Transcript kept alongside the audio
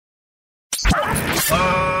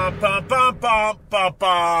Bum, bum, bum, bum, bum,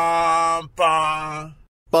 bum, bum.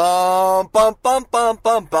 Bum, bum, bum, bum,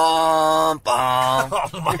 bum, bum, bum.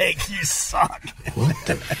 Oh, Mike, you suck. What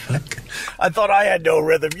the fuck? I thought I had no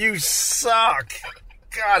rhythm. You suck.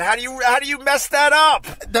 God, how do you mess that up?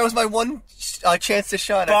 That was my one chance to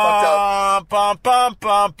shine. I fucked up. Bum, bum,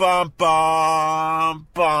 bum, bum, bum,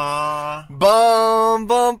 bum. Bum,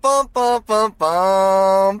 bum, bum, bum, bum,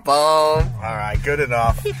 bum, bum. All right, good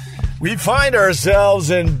enough. We find ourselves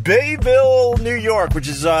in Bayville, New York, which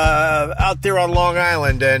is out there on Long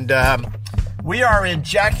Island, and we are in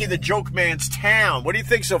Jackie the Joke Man's town. What do you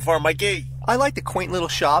think so far, Mikey? I like the quaint little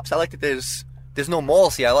shops. I like that there's no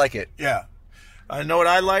malls here. I like it. Yeah. I know what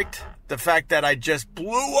I liked? The fact that I just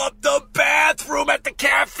blew up the bathroom at the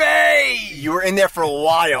cafe. You were in there for a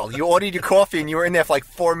while. You ordered your coffee and you were in there for like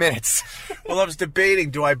 4 minutes. Well, I was debating,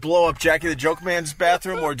 do I blow up Jackie the Joke Man's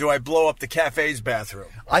bathroom or do I blow up the cafe's bathroom?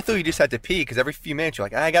 I thought you just had to pee because every few minutes you're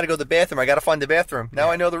like, I got to go to the bathroom. I got to find the bathroom.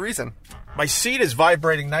 Now I know the reason. My seat is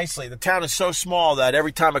vibrating nicely. The town is so small that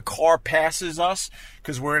every time a car passes us,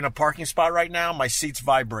 because we're in a parking spot right now, my seat's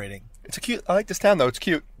vibrating. It's cute. I like this town though. It's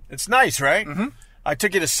cute. It's nice, right? Mm-hmm. I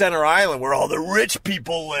took you to Center Island where all the rich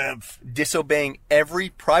people live. Disobeying every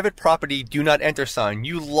private property do not enter sign.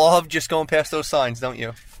 You love just going past those signs, don't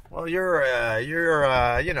you? Well, you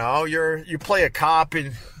play a cop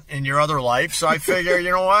in your other life, so I figure,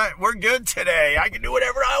 you know what? We're good today. I can do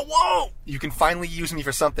whatever I want. You can finally use me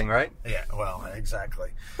for something, right? Yeah, well,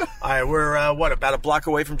 exactly. All right, we're, about a block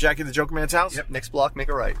away from Jackie the Joke Man's house? Yep, next block, make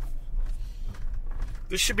a right.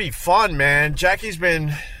 This should be fun, man. Jackie's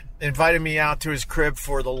been invited me out to his crib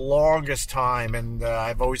for the longest time, and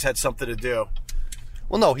I've always had something to do.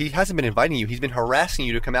 Well, no, he hasn't been inviting you. He's been harassing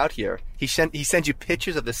you to come out here. He sends you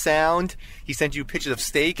pictures of the sound. He sends you pictures of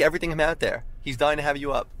steak, everything out there. He's dying to have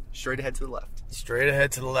you up. Straight ahead to the left. Straight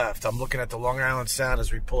ahead to the left. I'm looking at the Long Island Sound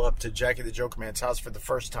as we pull up to Jackie the Joke Man's house for the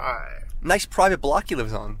first time. Nice private block he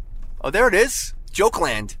lives on. Oh, there it is.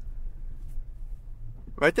 Jokeland.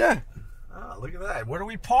 Right there. Oh, look at that. Where do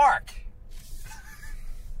we park?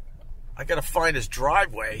 I gotta find his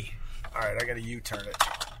driveway. All right, I gotta U-turn it.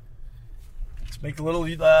 Let's make a little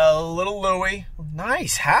Louie.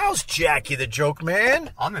 Nice house, Jackie the Joke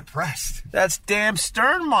Man. I'm impressed. That's damn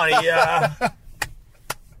Stern money.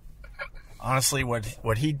 Honestly,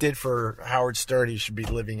 what he did for Howard Stern, he should be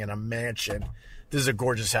living in a mansion. This is a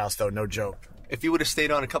gorgeous house, though, no joke. If he would have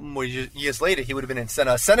stayed on a couple more years later, he would have been in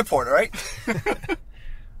Centerport, right?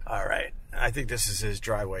 All right. I think this is his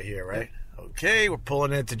driveway here, right? Okay, we're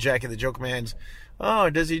pulling into Jackie the Joke Man's. Oh,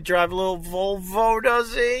 does he drive a little Volvo,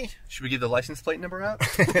 does he? Should we give the license plate number out?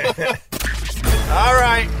 All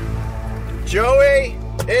right. Joey,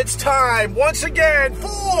 it's time once again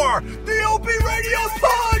for the OP Radio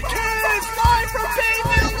Podcast, live from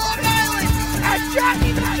Bayville, Long Island, at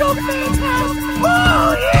Jackie the Joke Man's house.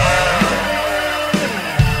 Oh, yeah!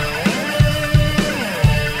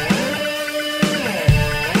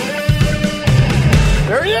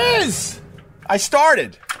 There he is! I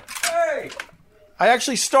started. Hey! I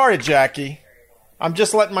actually started, Jackie. I'm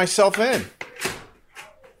just letting myself in.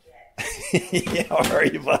 Yeah, how are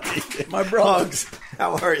you, buddy? My brother. Hugs.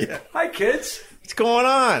 How are you? Hi, kids. What's going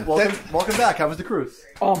on? Welcome back. How was the cruise?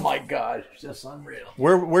 Oh, my God. It's just unreal.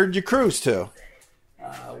 Where'd you cruise to?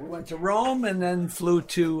 We went to Rome and then flew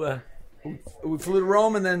to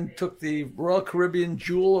Rome and then took the Royal Caribbean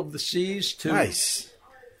Jewel of the Seas to Nice.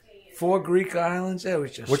 4 Greek islands. It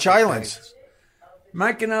was just Which islands?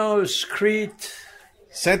 Mykonos, Crete,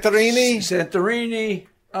 Santorini?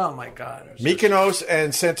 Oh, my God. It was Mykonos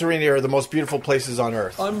and Santorini are the most beautiful places on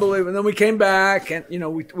earth. unbelievable. And then we came back and,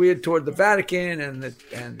 we had toured the Vatican and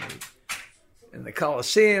the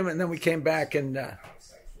Colosseum. And then we came back and,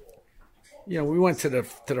 we went to the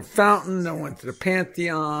fountain, then went to the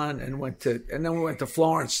Pantheon, and then we went to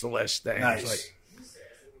Florence the last day. Nice. It was like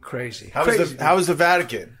crazy. How was the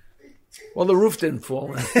Vatican? Well, the roof didn't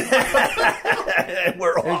fall in.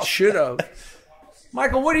 We're It should have.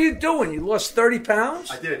 Michael, what are you doing? You lost 30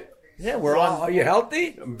 pounds? I did. Yeah, we're on. Are you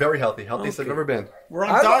healthy? I'm very healthy. Healthiest I've ever been. We're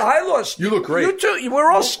on diet. I lost. You look great. You too. We're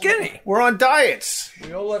all skinny. We're on diets.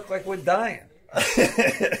 We all look like we're dying.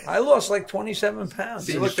 I lost like 27 pounds.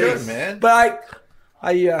 You look good, man. But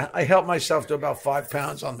I helped myself to about 5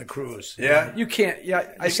 pounds on the cruise. Yeah? You can't. Yeah.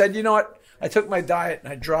 I said, you know what? I took my diet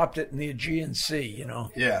and I dropped it in the Aegean Sea,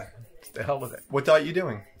 Yeah. The hell with it. What diet are you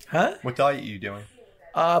doing? Huh? What diet are you doing?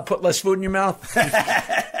 Put less food in your mouth.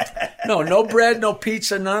 No bread, no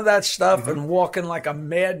pizza, none of that stuff, and walking like a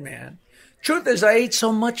madman. Truth is, I ate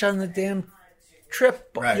so much on the damn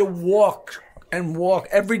trip. Right. You walk and walk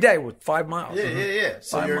every day with 5 miles. Yeah.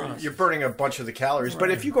 So 5 miles. you're burning a bunch of the calories.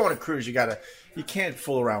 But if you go on a cruise, you can't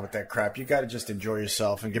fool around with that crap. You got to just enjoy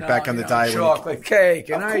yourself and get back on the diet. Chocolate cake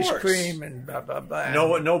and Of ice course. cream and blah, blah, blah.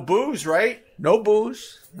 No booze, right? No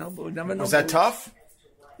booze. No booze. Never no Was that booze. tough?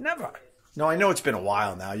 Never. No, I know it's been a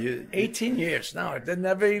while now. 18 years. No, it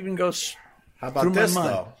never even goes How through about my this mind.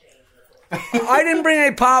 though? I didn't bring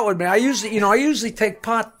any pot with me. I usually take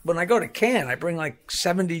pot when I go to Cannes. I bring like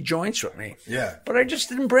 70 joints with me. Yeah. But I just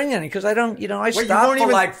didn't bring any because I don't. I you stopped won't for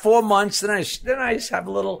even- like 4 months. Then I just have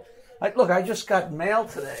a little. Look, I just got mail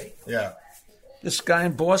today. Yeah. This guy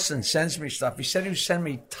in Boston sends me stuff. He said he would send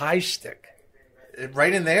me Thai stick.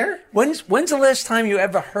 Right in there? When's the last time you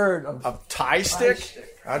ever heard of? A Thai stick? stick.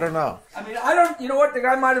 I don't know. I mean, I don't. You know what? The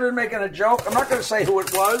guy might have been making a joke. I'm not going to say who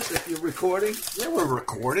it was if you're recording. Yeah, we're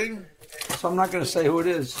recording. So I'm not going to say who it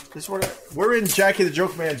is. We're in Jackie the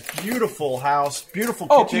Joke Man's beautiful house, beautiful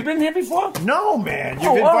Oh, kitchen. you've been here before? No, man. You've Oh,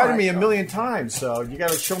 all invited right. me a million times, so you got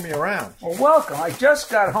to show me around. Well, welcome. I just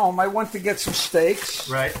got home. I went to get some steaks.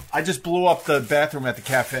 Right. I just blew up the bathroom at the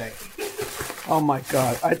cafe. Oh my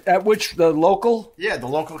God! At which the local? Yeah, the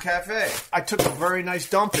local cafe. I took a very nice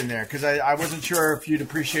dump in there because I wasn't sure if you'd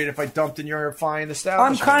appreciate if I dumped in your fine I'm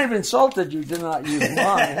establishment. kind of insulted you did not use mine.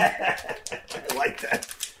 I like that.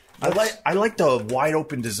 I like the wide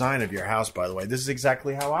open design of your house. By the way, this is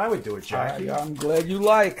exactly how I would do it, Jackie. I'm glad you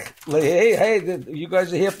like. Hey, you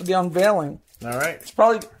guys are here for the unveiling. All right, It's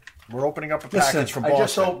probably. we're opening up a Listen, package from I Boston.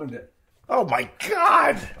 just opened it. Oh my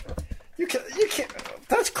God! You can't.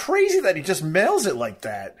 That's crazy that he just mails it like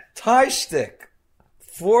that. Thai stick,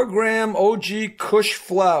 4-gram OG Kush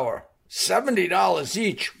flour, $70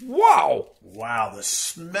 each. Wow! Wow, the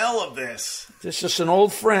smell of this, This is an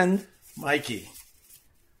old friend. Mikey.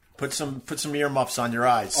 Put some earmuffs on your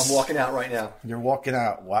eyes. I'm walking out right now. You're walking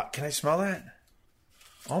out. What? Can I smell that?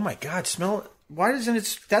 Oh my God! Smell. Why doesn't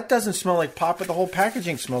it? That doesn't smell like pot, but the whole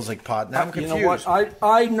packaging smells like pot. Now I'm You confused. know what?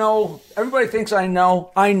 I know. Everybody thinks I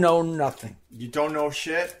know. I know nothing. You don't know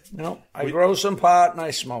shit. No, I grow some pot and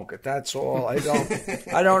I smoke it. That's all. I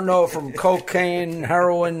don't know from cocaine,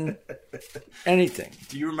 heroin, anything.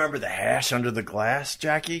 Do you remember the hash under the glass,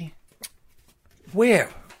 Jackie? Where?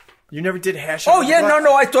 You never did hash. Oh under yeah, the glass?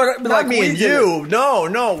 no. I thought it Not like me we and did it. you.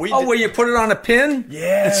 No. We. Oh, did. where you put it on a pin?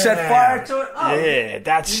 Yeah. And set fire to it. Oh, Yeah,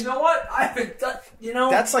 that's You know what? I haven't done.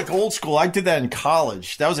 that's like old school. I did that in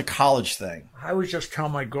college. That was a college thing. I was just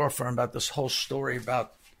telling my girlfriend about this whole story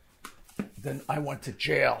about. Then I went to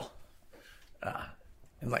jail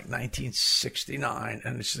in like 1969,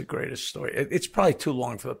 and this is the greatest story. It's probably too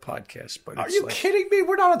long for the podcast, but Are it's you like, kidding me?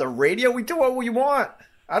 We're not on the radio. We do what we want.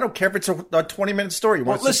 I don't care if it's a 20-minute story. You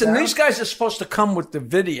Well, want to sit listen, down? these guys are supposed to come with the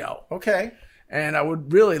video, Okay. and I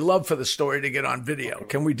would really love for the story to get on video.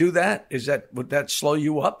 Can we do that? Would that slow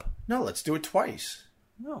you up? No, let's do it twice.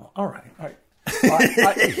 No. All right.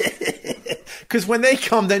 Because when they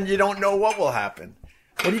come, then you don't know what will happen.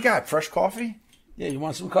 What do you got? Fresh coffee? Yeah, you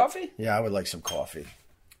want some coffee? Yeah, I would like some coffee.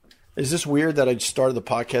 Is this weird that I started the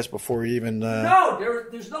podcast before we even... No,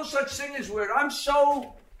 there's no such thing as weird. I'm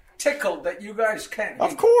so tickled that you guys came.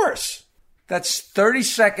 Of course. That's 30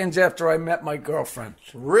 seconds after I met my girlfriend.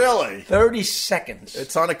 Really? 30 seconds.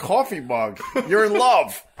 It's on a coffee mug. You're in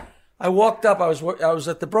love. I walked up. I was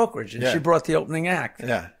at the brokerage, and Yeah. she brought the opening act.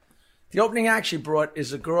 Yeah. The opening act she brought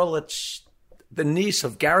is a girl that's the niece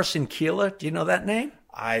of Garrison Keillor. Do you know that name?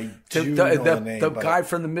 I The, do the, know the, the name. the but- guy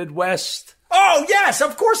from the Midwest. Oh, yes.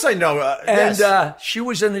 Of course I know. And yes. she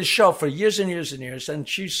was in his show for years and years and years, and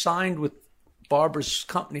she signed with Barbara's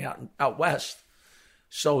company out west.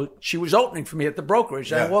 So she was opening for me at the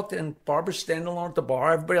brokerage. And I Yeah. walked in, Barbara's standing alone at the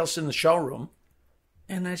bar, everybody else in the showroom.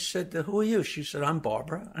 And I said, who are you? She said, I'm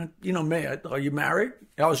Barbara. And, you know me, are you married?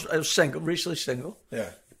 I was single, recently single. Yeah.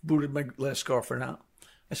 Booted my last girlfriend out.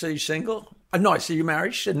 I said, you single? No, I said, you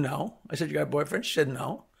married? She said, no. I said, you got a boyfriend? She said,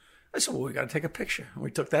 no. I said, well, we got to take a picture. And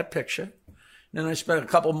we took that picture. And then I spent a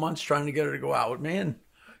couple months trying to get her to go out with me, and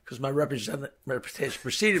because my reputation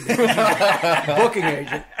preceded me, she's a booking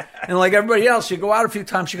agent. And like everybody else, you go out a few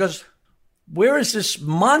times, she goes, where is this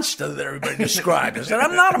monster that everybody described? I said,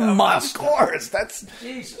 I'm not a monster. Of course. That's...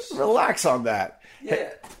 Jesus. Relax on that.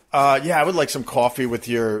 Yeah. Yeah, I would like some coffee with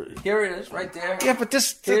your... Here it is, right there. Yeah, but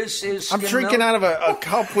this... Here's I'm skim drinking milk. out of a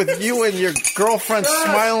cup with you and your girlfriend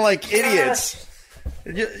smiling like idiots.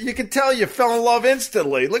 You can tell you fell in love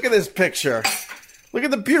instantly. Look at this picture. Look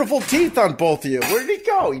at the beautiful teeth on both of you. Where did he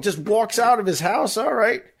go? He just walks out of his house. All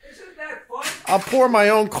right. Isn't that fun? I'll pour my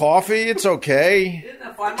own coffee. It's okay. Isn't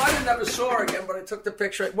that fun? I might have never saw her again, but I took the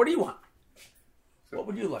picture. What do you want? What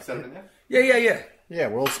would you like? Set it in there? Yeah. Yeah,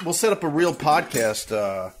 we'll set up a real podcast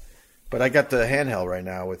But I got the handheld right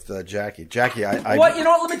now with Jackie. Jackie, I What? You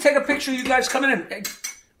know what? Let me take a picture of you guys coming in. Hey,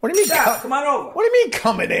 What do you mean? Sal, come on over. What do you mean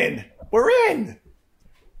coming in? We're in.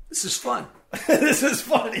 This is fun. This is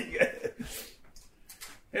funny.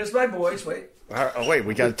 Here's my boys. Wait. Oh, wait,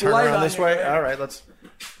 we got to turn Light around on this you, way. right? All right, let's.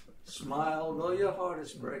 Smile, though your heart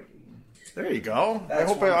is breaking. There you go. That's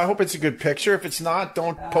I hope it's a good picture. If it's not,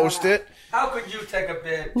 don't post it. How could you take a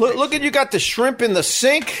big Look at you got the shrimp in the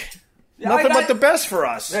sink. Nothing but the best for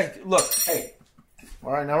us. Hey, look, hey.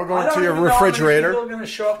 All right, now we're I going don't to your even know how many refrigerator. people are going to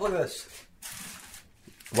show up. Look at this.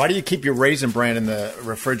 Why do you keep your Raisin Bran in the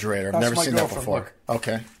refrigerator? I've That's never my seen that girlfriend, before. look.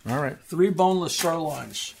 Okay, all right. 3 boneless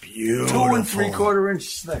sirloins. Beautiful. 2 3/4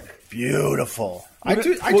 inch thick. Beautiful. I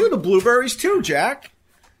do the blueberries too, Jack.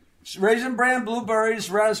 Raisin bran, blueberries,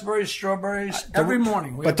 raspberries, strawberries. Every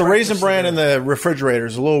morning. But the Raisin Bran in the refrigerator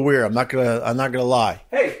is a little weird. I'm not gonna lie.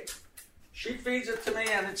 Hey, she feeds it to me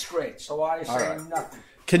and it's great. So I say nothing.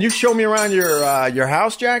 Can you show me around your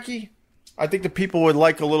house, Jackie? I think the people would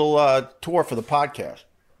like a little tour for the podcast.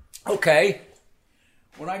 Okay.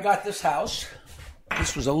 When I got this house,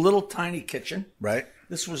 this was a little tiny kitchen. Right.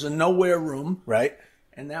 This was a nowhere room. Right.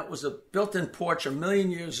 And that was a built-in porch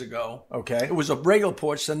 1,000,000 years ago. Okay. It was a regular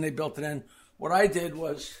porch, then they built it in. What I did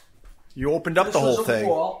was, You opened up this the whole was a thing.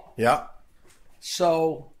 wall. Yeah.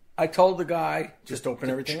 So I told the guy, Just open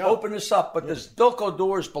everything to up. open this up, but there's Bilko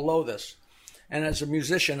doors below this. And as a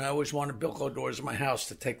musician, I always wanted Bilko doors in my house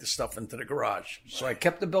to take the stuff into the garage. So I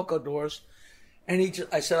kept the Bilko doors. And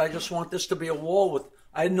I said, I just want this to be a wall with,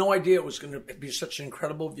 I had no idea it was going to be such an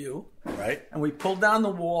incredible view. Right. And we pulled down the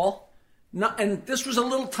wall. And this was a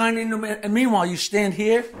little tiny, and meanwhile, you stand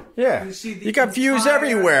here. Yeah. You see the You got views entire-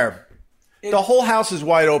 everywhere. The whole house is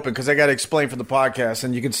wide open because I got to explain for the podcast,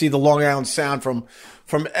 and you can see the Long Island Sound from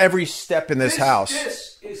every step in this house.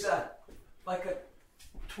 This is like a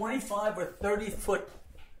 25 or 30 foot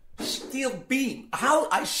steel beam. How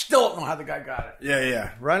I still don't know how the guy got it.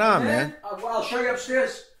 Yeah. Right on, man. Well, I'll show you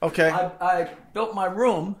upstairs. Okay. I built my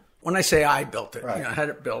room. When I say I built it, Right. I had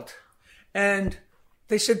it built, and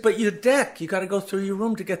they said, "But your deck, you got to go through your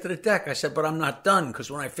room to get to the deck." I said, "But I'm not done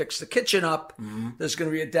because when I fix the kitchen up, there's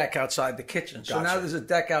going to be a deck outside the kitchen. So now there's a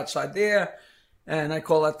deck outside there, and I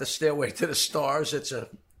call that the stairway to the stars. It's a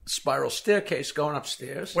spiral staircase going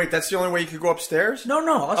upstairs. Wait, that's the only way you could go upstairs? No,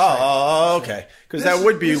 I'll show you. Oh, okay. Because that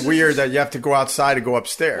would be weird that you have to go outside to go No,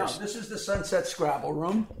 upstairs. this is the Sunset Scrabble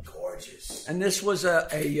room, Gorgeous. and this was a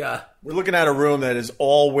We're looking at a room that is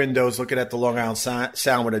all windows, looking at the Long Island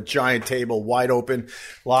Sound with a giant table, wide open,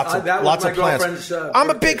 lots of that was lots my of plants. girlfriend's, I'm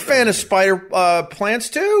a big fan of spider plants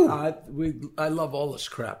too. I love all this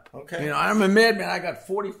crap. Okay. You know, I'm a madman. I got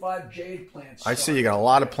 45 jade plants. I see you got a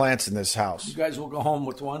lot of plants in this house. You guys will go home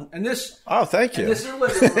with one. And this, Oh, thank you. this is a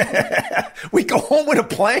living room. We go home with a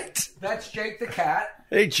plant. That's Jake the cat.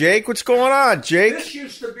 Hey, Jake, what's going on, Jake? This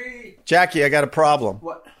used to be Jackie, I got a problem.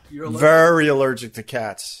 what? You're allergic? Very allergic to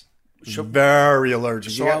cats. Very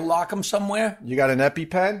allergic. So I'll lock them somewhere? You got an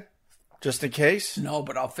EpiPen, just in case. No,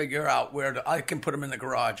 but I'll figure out where to. I can put them in the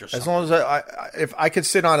garage or As something. long as if I could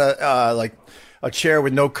sit on a chair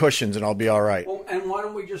with no cushions, and I'll be all right. Well, and why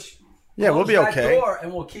don't we just? Yeah, we'll close be that okay. door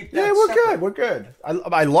and we'll keep that. Yeah, we're separate. good. We're good.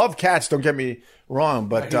 I love cats. Don't get me wrong,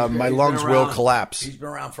 but He's my been lungs will around. collapse. He's been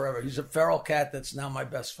around forever. He's a feral cat that's now my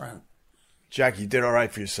best friend. Jack, you did all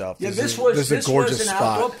right for yourself. Yeah, this this is a gorgeous was an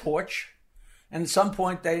spot. outdoor porch, and at some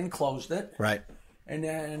point they enclosed it. Right. And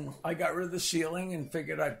then I got rid of the ceiling and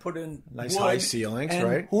figured I'd put in Nice wood. high ceilings, And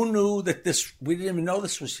right? who knew that this? We didn't even know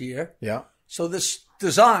this was here. Yeah. So this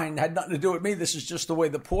design had nothing to do with me. This is just the way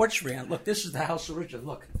the porch ran. Look, this is the house of Richard.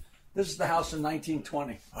 Look, this is the house in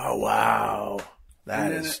 1920. Oh wow,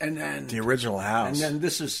 that is and then the original house. And then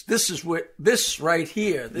this is where this right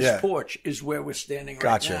here, this Yeah. porch is where we're standing right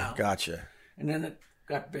gotcha, now. gotcha. And then it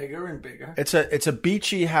got bigger and bigger. It's a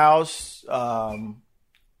beachy house.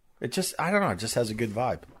 It just I don't know. It just has a good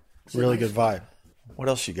vibe. Really good vibe. What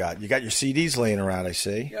else you got? You got your CDs laying around. I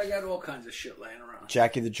see. Yeah, I got all kinds of shit laying around.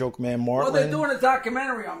 Jackie the Joke Man Well, they're Martland. doing a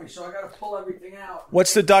documentary on me, so I got to pull everything out.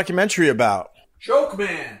 What's the documentary about? Joke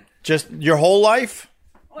Man. Just your whole life?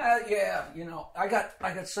 Well, yeah, you know, I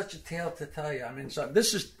got such a tale to tell you. I mean, so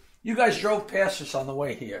this is you guys drove past this on the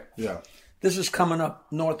way here. Yeah. This is coming up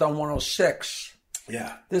north on 106.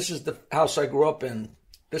 Yeah. This is the house I grew up in.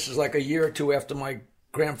 This is like a year or two after my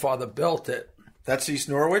grandfather built it. That's East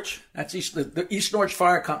Norwich? That's the East Norwich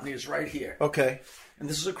Fire Company is right here. Okay. And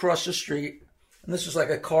this is across the street. And this is like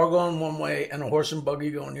a car going one way and a horse and buggy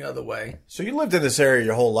going the other way. So you lived in this area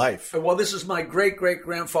your whole life? Well, this is my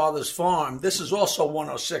great-great-grandfather's farm. This is also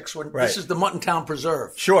 106. Right. This is the Muttontown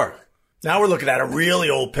Preserve. Sure. Now we're looking at a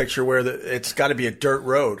really old picture where it's got to be a dirt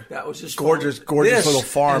road. That was his gorgeous this, little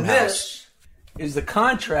farmhouse. This is the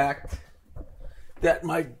contract that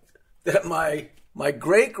my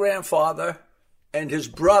great grandfather and his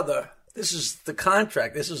brother. This is the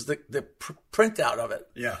contract. This is the printout of it.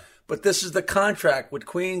 Yeah. But this is the contract with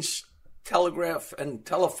Queens Telegraph and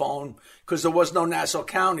Telephone, because there was no Nassau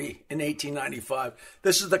County in 1895.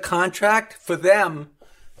 This is the contract for them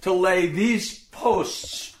to lay these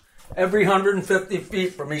posts every 150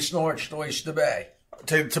 feet from East Norwich to Oyster Bay.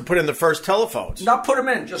 To put in the first telephones. Not put them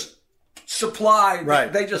in, just supply.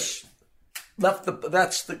 Right. They just left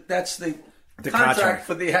that's the contract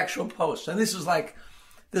for the actual post. And this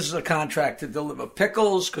is a contract to deliver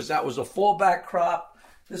pickles, because that was a fallback crop.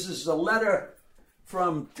 This is a letter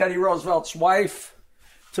from Teddy Roosevelt's wife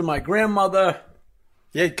to my grandmother.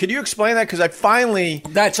 Yeah, could you explain that? Because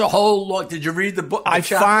That's a whole lot. Did you read the book? I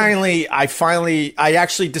actually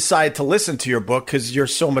decided to listen to your book because you're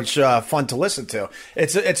so much fun to listen to.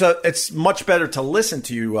 It's much better to listen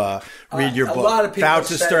to you read your book. A lot of people Bow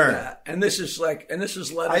to say Stern. that. And this is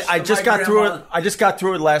letters. I just got through it. I just got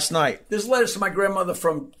through it last night. There's letters to my grandmother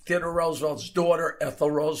from Theodore Roosevelt's daughter,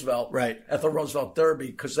 Ethel Roosevelt. Right. Ethel Roosevelt Derby,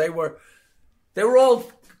 because they were all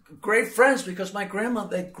great friends, because my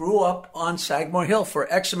grandmother, they grew up on Sagamore Hill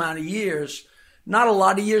for X amount of years. Not a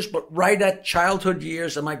lot of years, but right at childhood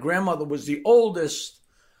years. And my grandmother was the oldest.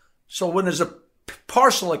 So when there's a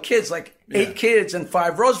parcel of kids, like 8 kids and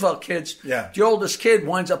 5 Roosevelt kids, the oldest kid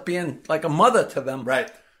winds up being like a mother to them.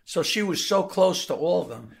 Right. So she was so close to all of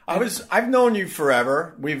them. I've known you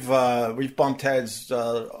forever. We've bumped heads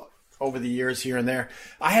over the years here and there.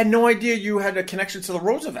 I had no idea you had a connection to the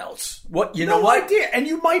Roosevelts. No idea. And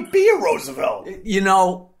you might be a Roosevelt. Did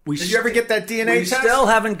you ever get that DNA we test? Still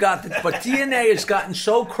haven't got it, but DNA has gotten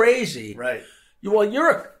so crazy. Right.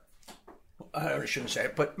 I shouldn't say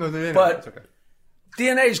it, but it's okay.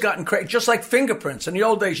 DNA has gotten crazy, just like fingerprints. In the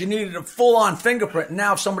old days, you needed a full-on fingerprint.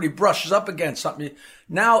 Now, if somebody brushes up against something,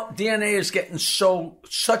 now DNA is getting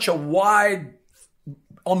such a wide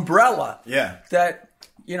umbrella that,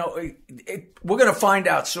 we're going to find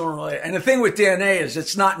out sooner or later. And the thing with DNA is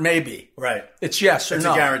it's not maybe. Right. It's yes or it's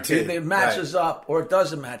no. It's a guarantee. It matches up or it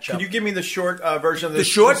doesn't match up. Can you give me the short version of this?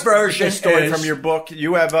 The short version this story is from your book.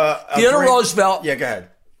 You have Theodore Roosevelt. Yeah, go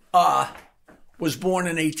ahead. Was born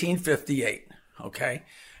in 1858, okay?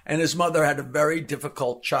 And his mother had a very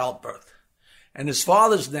difficult childbirth. And his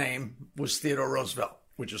father's name was Theodore Roosevelt,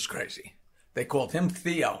 which is crazy. They called him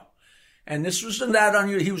Theo. And this wasn't that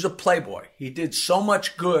unusual. He was a playboy. He did so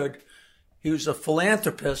much good. He was a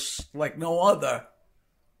philanthropist like no other,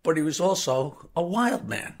 but he was also a wild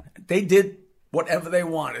man. They did whatever they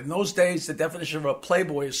wanted. In those days, the definition of a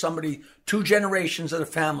playboy is somebody 2 generations of the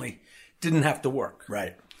family didn't have to work.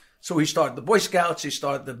 Right. So he started the Boy Scouts. He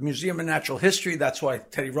started the Museum of Natural History. That's why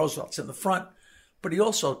Teddy Roosevelt's in the front. But he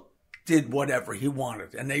also did whatever he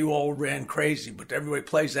wanted. And they all ran crazy, but everybody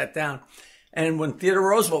plays that down. And when Theodore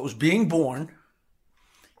Roosevelt was being born,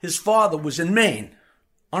 his father was in Maine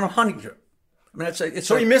on a hunting trip. I mean,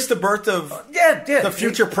 so he missed the birth of the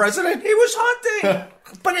future president? He was hunting.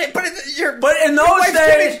 but in those days,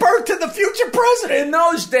 giving birth to the future president. In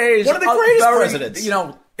those days, one of the greatest presidents.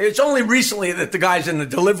 It's only recently that the guy's in the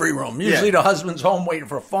delivery room. Usually the husband's home waiting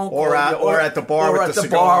for a phone call. Or at the bar with the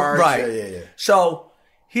cigars. Right. Yeah. So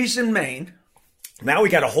he's in Maine. Now we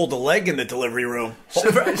got to hold a leg in the delivery room.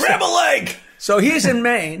 Grab a leg. So he's in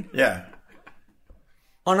Maine. Yeah.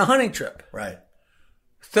 On a hunting trip. Right.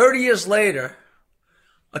 30 years later,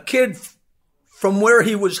 a kid from where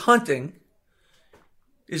he was hunting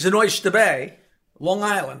is in Oyster Bay, Long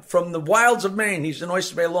Island. From the wilds of Maine, he's in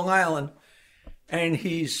Oyster Bay, Long Island, and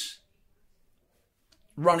he's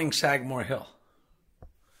running Sagamore Hill.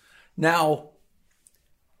 Now,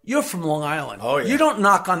 you're from Long Island. Oh, yeah. You don't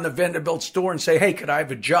knock on the Vanderbilt's door and say, hey, could I have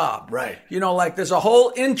a job? Right. There's a whole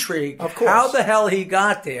intrigue. Of course. How the hell he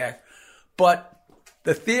got there. But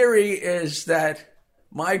the theory is that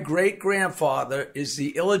my great-grandfather is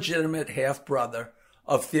the illegitimate half-brother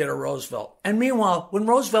of Theodore Roosevelt. And meanwhile, when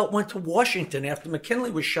Roosevelt went to Washington after McKinley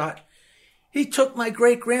was shot, he took my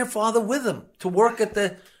great-grandfather with him to work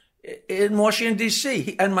in Washington,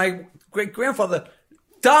 D.C. And my great-grandfather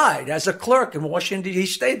died as a clerk in Washington, D.C. He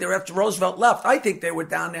stayed there after Roosevelt left. I think they were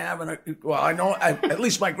down there having at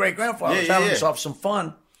least my great-grandfather was having himself some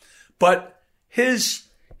fun. But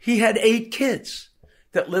he had 8 kids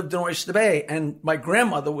that lived in Oyster Bay, and my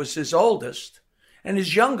grandmother was his oldest, and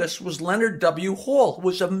his youngest was Leonard W. Hall, who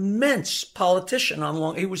was an immense politician.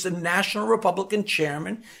 He was the National Republican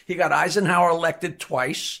chairman. He got Eisenhower elected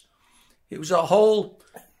twice. He was a whole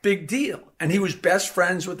big deal. And he was best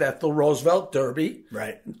friends with Ethel Roosevelt Derby.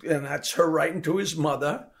 Right. And that's her writing to his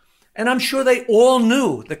mother. And I'm sure they all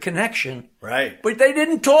knew the connection. Right. But they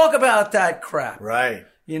didn't talk about that crap. Right.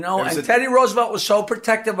 You know, There's and Teddy Roosevelt was so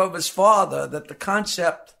protective of his father that the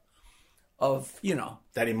concept of, you know.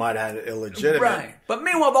 That he might have had illegitimate. Right. But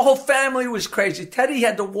meanwhile, the whole family was crazy. Teddy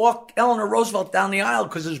had to walk Eleanor Roosevelt down the aisle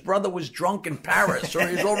because his brother was drunk in Paris or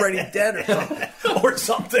he was already dead or something. Or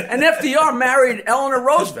something. And FDR married Eleanor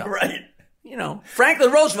Roosevelt. Right. You know,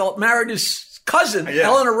 Franklin Roosevelt married his cousin,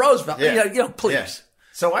 Eleanor Roosevelt. Yeah. You know, please. Yeah.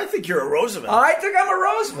 So I think you're a Roosevelt. I think I'm a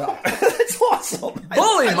Roosevelt. That's awesome.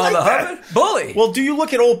 Bully, I Mother like that. Hubbard. Bully. Well, do you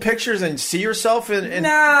look at old pictures and see yourself in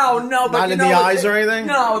No, but not you in know the what? eyes or anything?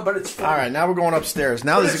 No, but it's funny. All right, now we're going upstairs.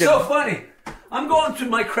 Now But this it's is so good. funny. I'm going through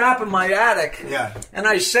my crap in my attic. Yeah. And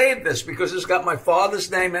I saved this because it's got my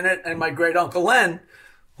father's name in it and my great uncle Len,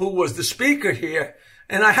 who was the speaker here.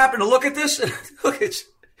 And I happened to look at this and look, it's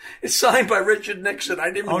signed by Richard Nixon. I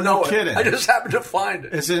didn't even know no kidding. it. I just happened to find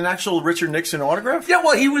it. Is it an actual Richard Nixon autograph? Yeah,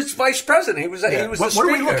 well, he was vice president. He was Yeah. the What are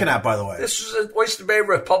we speaker. looking at, by the way? This was an Oyster Bay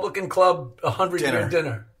Republican Club 100-year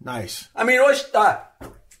dinner. Nice. I mean,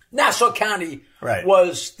 Nassau County Right.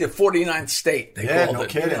 was the 49th state. They Yeah, called no it.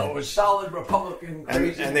 kidding. You know, it was solid Republican.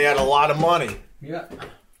 Crazy. And they had a lot of money. Yeah.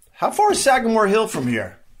 How far is Sagamore Hill from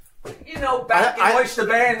here? You know, back in Oyster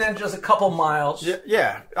Bay and then just a couple miles.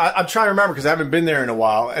 Yeah. I'm trying to remember because I haven't been there in a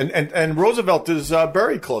while. And Roosevelt is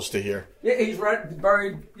buried close to here. Yeah, he's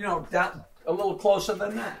buried, you know, down a little closer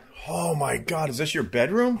than that. Oh, my God. Is this your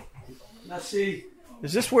bedroom? Now, see,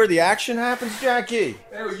 Is this where the action happens, Jackie?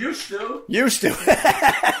 they were used to. Used to.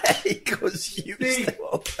 He goes, used See,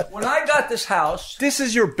 to. when I got this house, This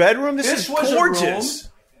is your bedroom? This is was gorgeous.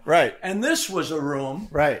 Right. and this was a room,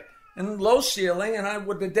 Right. and low ceiling, and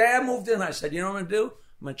the day I moved in, I said, you know what I'm going to do?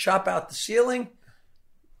 I'm going to chop out the ceiling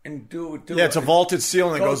and do Yeah, it's a vaulted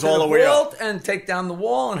ceiling that go goes to all the way up. vault and take down the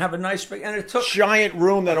wall and have a nice big, and it took Giant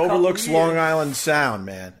room that couple overlooks years. Long Island Sound,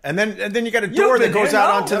 man. And then you got a door that been goes here? out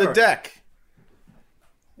No, onto the never. deck.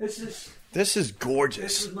 This is This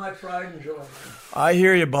gorgeous. my pride and joy. Man. I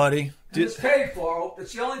hear you, buddy. And it's paid for.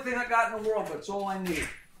 It's the only thing I got in the world, but it's all I need.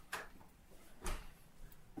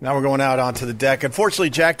 Now we're going out onto the deck. Unfortunately,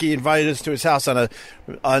 Jackie invited us to his house on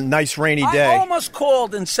a nice rainy I day. almost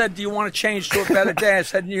called and said, do you want to change to a better day? I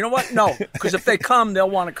said, you know what? No, because if they come, they'll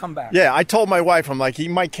want to come back. Yeah, I told my wife, I'm like, he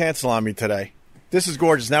might cancel on me today. This is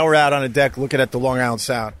gorgeous. Now we're out on a deck looking at the Long Island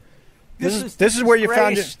Sound. This is where you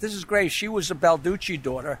found Grace. it. This is Grace. She was a Balducci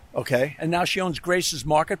daughter, Okay. and now she owns Grace's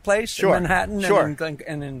Marketplace Sure. in Manhattan Sure.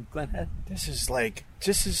 and in Glen Head. This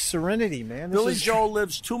is serenity, man. This Billy is Joel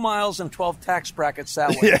lives 2 miles and 12 tax brackets that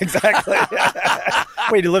way. Yeah, exactly.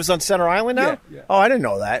 Wait, he lives on Center Island now? Yeah. Oh, I didn't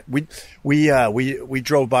know that. We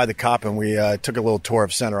drove by the cop and we took a little tour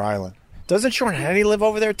of Center Island. Doesn't Sean Hannity live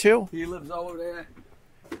over there too? He lives over there.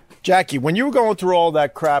 Jackie, when you were going through all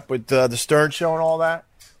that crap with the Stern Show and all that,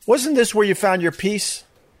 wasn't this where you found your peace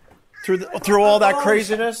through all that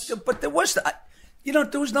craziness? But there was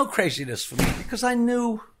no craziness for me because I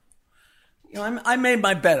knew, I made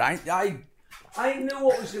my bet. I knew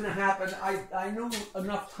what was going to happen. I knew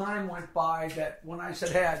enough time went by that when I said,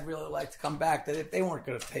 hey, I'd really like to come back, that if they weren't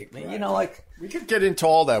going to take me, We could get into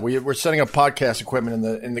all that. We're setting up podcast equipment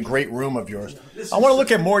in the great room of yours. I want to look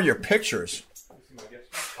at more of your pictures.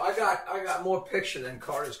 I got more picture than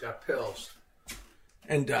Carter's got pills.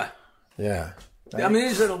 And Yeah. I mean,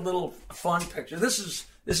 these are the little fun pictures. This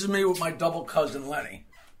is me with my double cousin Lenny.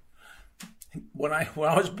 When I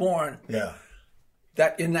was born, Yeah.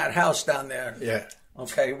 that in that house down there. Yeah.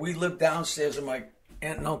 Okay, we lived downstairs, and my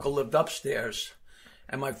aunt and uncle lived upstairs,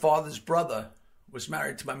 and my father's brother was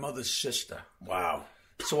married to my mother's sister. Wow.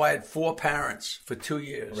 So I had 4 parents for 2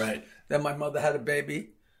 years. Right. Then my mother had a baby,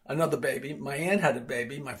 another baby. My aunt had a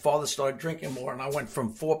baby. My father started drinking more, and I went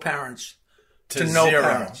from 4 parents to no 0.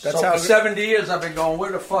 parents. That's so how for 70 years I've been going,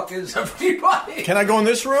 where the fuck is everybody? Can I go in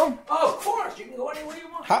this room? Oh, of course. You can go anywhere you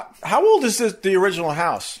want. How old is the original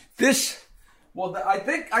house? I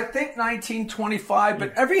think 1925,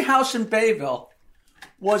 but every house in Bayville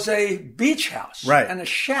was a beach house. Right. And a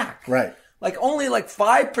shack. Right. Only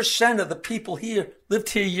 5% of the people here lived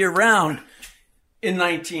here year round in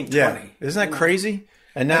 1920. Yeah. Isn't that crazy?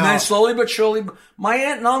 And now And then slowly but surely, my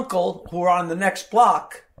aunt and uncle, who were on the next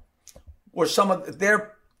block, were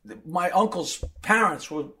my uncle's parents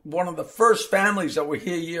were one of the first families that were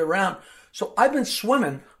here year round. So I've been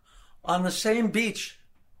swimming on the same beach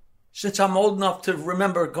since I'm old enough to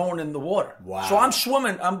remember going in the water. Wow. So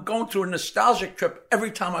I'm going through a nostalgic trip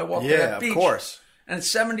every time I walk to that beach. of course. And it's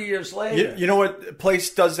 70 years later. You know what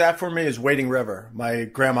place does that for me is Wading River. My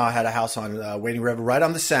grandma had a house on Wading River right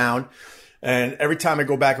on the Sound. And every time I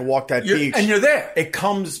go back and walk that beach, and you're there. it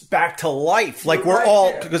comes back to life. Like You're we're right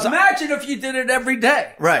all there. because Imagine if you did it every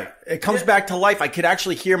day. right, it comes back to life. I could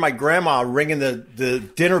actually hear my grandma ringing the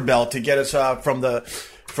dinner bell to get us from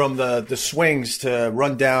the swings to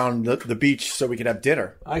run down the beach so we could have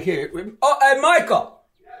dinner. I hear it. Oh, hey, Michael,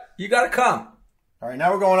 you got to come. All right,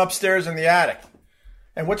 now we're going upstairs in the attic.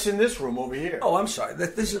 And what's in this room over here? Oh, I'm sorry.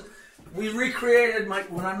 We recreated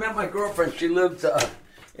when I met my girlfriend. She lived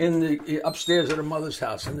in the upstairs at her mother's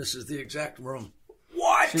house, and this is the exact room.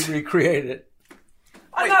 What? She recreated it.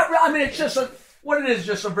 It's just what it is,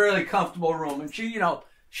 just a really comfortable room, and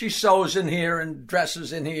she sews in here and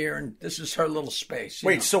dresses in here, and this is her little space.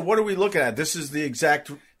 Wait, so what are we looking at? This is the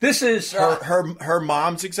exact. This is her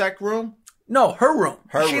mom's exact room. No, her room.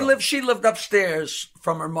 Room. She lived upstairs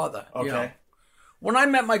from her mother. Okay. When I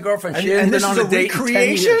met my girlfriend, she And hadn't this been on is a a date in 10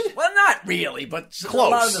 recreation? years. Well, not really, but Close. a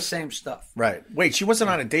lot of the same stuff. Right. Wait, she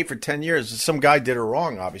wasn't on a date for 10 years. Some guy did her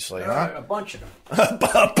wrong, obviously, huh? A bunch of them.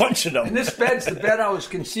 A bunch of them. And this bed's the bed I was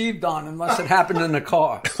conceived on, unless it happened in the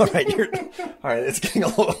car. All right, it's getting a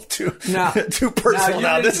little too personal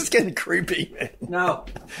Now, now. This is getting creepy. Now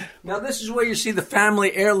this is where you see the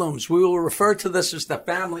family heirlooms. We will refer to this as the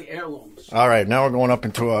family heirlooms. All right, now we're going up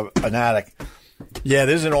into an attic. Yeah,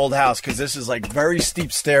 this is an old house because this is like very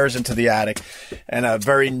steep stairs into the attic and a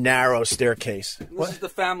very narrow staircase. This is the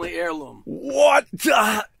family heirloom. What?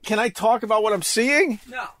 Can I talk about what I'm seeing?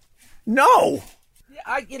 No. No. Yeah,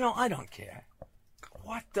 I don't care.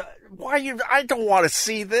 What the? Why you? I don't want to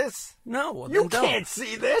see this. No, well, You then don't. can't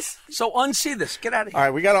see this. So unsee this. Get out of here. All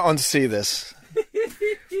right, we got to unsee this.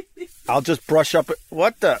 I'll just brush up.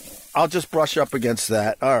 What the? I'll just brush up against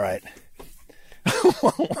that. All right.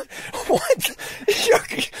 What?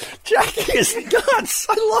 Jackie is nuts.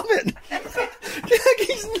 I love it.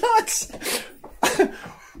 Jackie's nuts.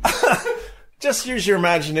 Just use your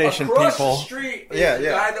imagination, Across people. the street is Yeah, the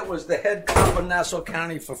yeah. guy that was the head cop of Nassau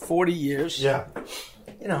County for 40 years. Yeah.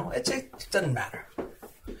 It doesn't matter.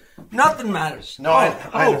 Nothing matters. No, I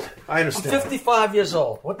understand. I'm 55 years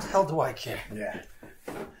old. What the hell do I care? Yeah.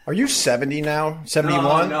 Are you 70 now?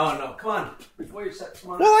 71? No. Come on. Before you set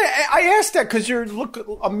someone Well, I asked that because you look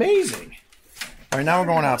amazing. All right, now we're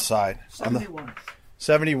going outside. 71.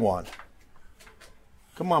 71.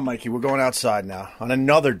 Come on, Mikey. We're going outside now on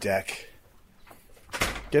another deck.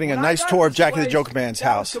 Getting a nice tour of Jackie the Joke Man's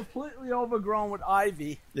house. Was completely overgrown with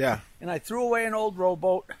ivy, Yeah. and I threw away an old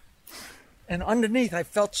rowboat. And underneath, I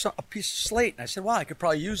felt a piece of slate. And I said, "Wow, I could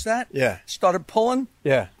probably use that." Yeah. Started pulling.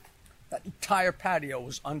 Yeah. That entire patio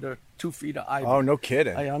was under 2 feet of ivy. Oh, no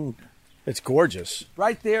kidding. It's gorgeous.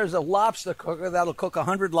 Right there is a lobster cooker that'll cook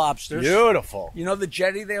 100 lobsters. Beautiful. You know the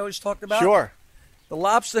jetty they always talked about? Sure. The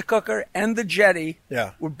lobster cooker and the jetty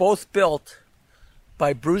were both built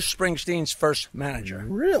by Bruce Springsteen's first manager.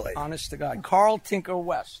 Really? Honest to God. Carl Tinker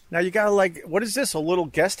West. Now you got what is this, a little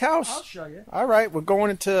guest house? I'll show you. All right, we're going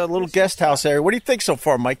into a little guest house area. What do you think so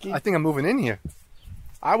far, Mikey? I think I'm moving in here.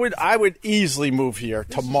 I would easily move here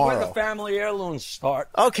tomorrow. This is where the family heirlooms start.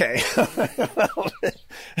 Okay.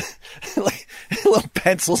 like little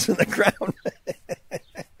pencils in the ground.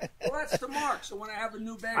 Well, that's the mark. So when I have a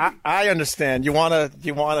new baby, I understand. You wanna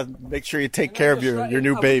make sure you take care of your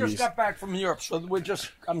new We babies. just got back from Europe, so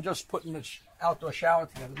I'm just putting the outdoor shower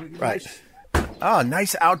together. Right. Oh,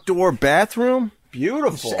 nice outdoor bathroom.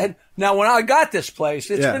 Beautiful. And now, when I got this place,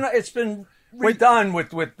 it's been redone with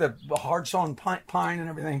the hard sawn pine and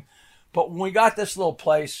everything. But when we got this little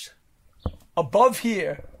place, above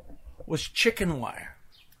here was chicken wire.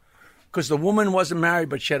 Because the woman wasn't married,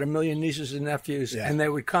 but she had a million nieces and nephews, and they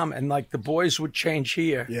would come, and like the boys would change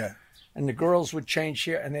here, and the girls would change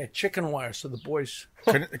here, and they had chicken wire, so the boys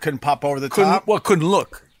couldn't pop over the top. Couldn't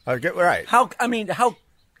look. Okay, right. How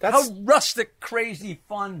rustic, crazy,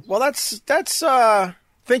 fun. Well, that's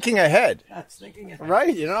thinking ahead. That's thinking ahead.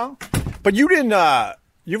 Right, But you didn't.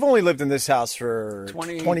 You've only lived in this house for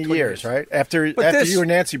 20 years, right? After you and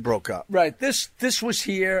Nancy broke up. Right. This was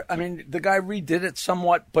here. I mean, the guy redid it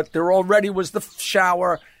somewhat, but there already was the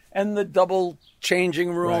shower and the double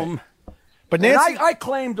changing room. Right. But Nancy, I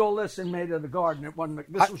claimed all this and made it a garden. It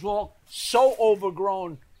wasn't. This was all so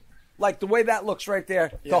overgrown, like the way that looks right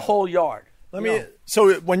there. The whole yard.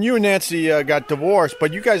 So when you and Nancy got divorced,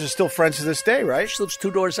 but you guys are still friends to this day, right? She lives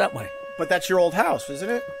 2 doors that way. But that's your old house, isn't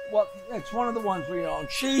it? Well, it's one of the ones we own.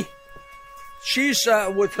 She's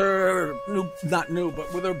with her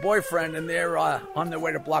with her boyfriend, and they're on their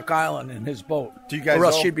way to Block Island in his boat. Do you guys? Or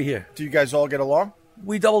else she'd be here. Do you guys all get along?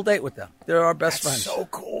 We double date with them. They're our best friends. So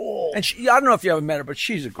cool. And I don't know if you ever met her, but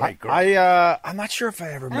she's a great girl. I'm not sure if I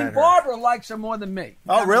ever met her. And Barbara likes her more than me.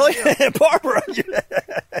 Oh, really? Barbara.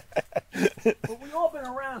 But we've all been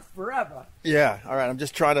around forever. Yeah, all right. I'm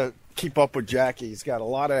just trying to keep up with Jackie. He's got a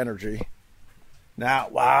lot of energy. Now,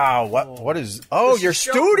 wow, what is... Oh, your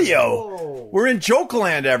studio. Whoa. We're in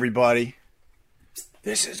Jokeland, everybody.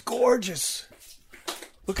 This is gorgeous.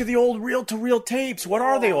 Look at the old reel-to-reel tapes. What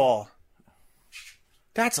are they all?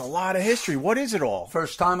 That's a lot of history. What is it all?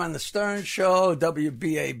 First time on the Stern Show,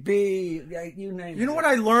 WBAB, you name it. You know what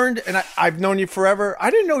I learned, and I've known you forever?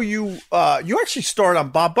 I didn't know you actually started on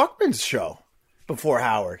Bob Buckman's show before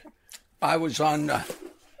Howard. I was on...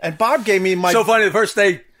 And Bob gave me my... So funny, the first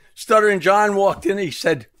day Stuttering John walked in, he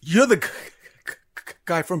said, "You're the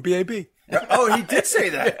guy from BAB." Oh, he did say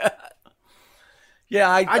that. Yeah,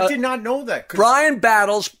 I did not know that. Brian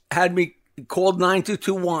Battles had me called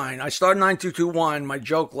 922 Wine. I started 922 Wine, my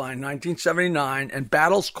joke line, 1979, and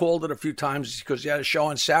Battles called it a few times because he had a show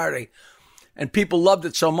on Saturday, and people loved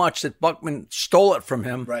it so much that Buckman stole it from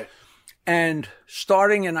him. Right. And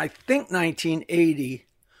starting in, I think, 1980,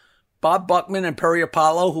 Bob Buckman and Perry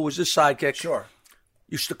Apollo, who was his sidekick, Sure.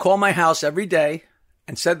 used to call my house every day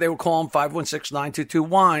and said they were calling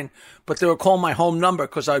 516-922-WINE, but they were calling my home number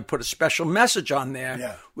because I would put a special message on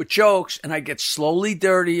there with jokes, and I'd get slowly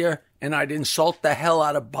dirtier, and I'd insult the hell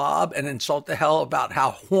out of Bob and insult the hell about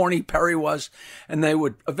how horny Perry was, and they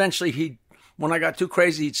would eventually, when I got too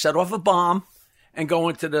crazy, he'd set off a bomb and go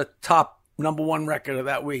into the top #1 record of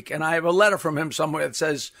that week. And I have a letter from him somewhere that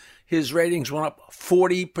says his ratings went up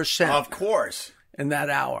 40%. Of course. In that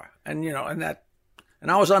hour. And, you know, and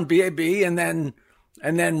I was on BAB, and then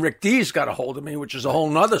Rick Dees got a hold of me, which is a whole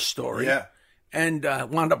nother story. Yeah. And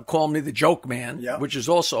wound up calling me the Joke Man, which is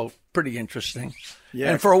also pretty interesting.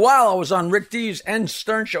 Yeah. And for a while, I was on Rick Dees and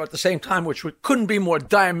Stern Show at the same time, which couldn't be more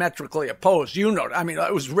diametrically opposed. You know, I mean,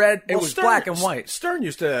 it was red, it was black and white. Stern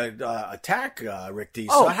used to attack Rick Dees.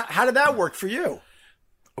 Oh. So how did that work for you?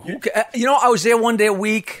 You know, I was there one day a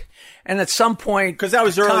week, and at some point, because that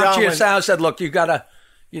was early on. Tom Chiusano said, "Look, you gotta,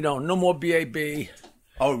 you know, no more BAB."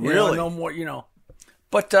 Oh, really? You know, no more, you know.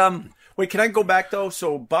 But wait, can I go back though?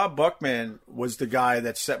 So Bob Buckman was the guy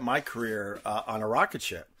that set my career on a rocket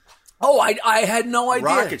ship. Oh, I had no idea.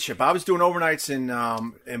 Rocket ship. I was doing overnights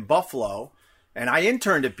in Buffalo, and I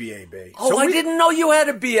interned at BAB. Oh, so I didn't know you had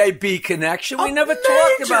a BAB connection. We never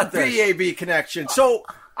talked about this. BAB connection. So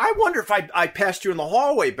I wonder if I passed you in the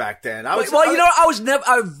hallway back then. I was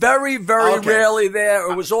very, very rarely there.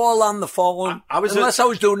 It was all on the phone. Unless I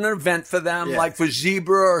was doing an event for them, like for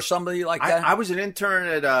Zebra or somebody like that. I was an intern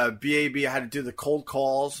at BAB. I had to do the cold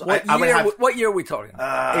calls. What year are we talking? 80,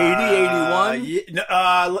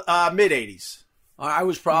 81? Mid-80s. I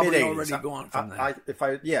was probably mid-80s. already gone from that.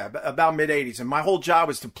 About mid-80s. And my whole job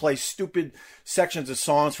was to play stupid sections of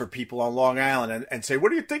songs for people on Long Island and say, what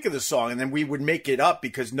do you think of this song? And then we would make it up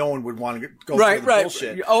because no one would want to go through the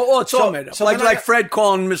bullshit. Oh, it's all made up. So like Fred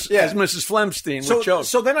calling as Mrs. Flemstein with jokes.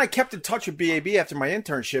 So then I kept in touch with BAB after my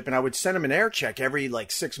internship, and I would send him an air check every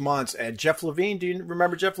 6 months. And Jeff Levine, do you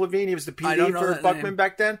remember Jeff Levine? He was the PD for Buckman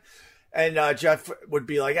back then. And Jeff would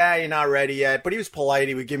be like, you're not ready yet. But he was polite.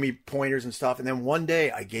 He would give me pointers and stuff. And then one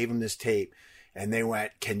day I gave him this tape. And they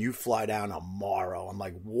went, can you fly down tomorrow? I'm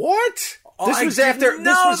like, what? That's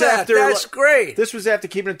great. This was after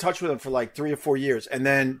keeping in touch with him for 3 or 4 years. And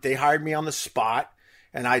then they hired me on the spot.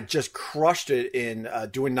 And I just crushed it in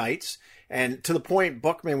doing nights. And to the point,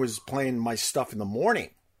 Buckman was playing my stuff in the morning.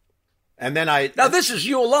 And then Now this is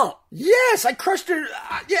you alone. Yes, I crushed it.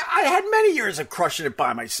 I had many years of crushing it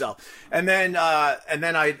by myself. And then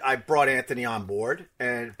I brought Anthony on board.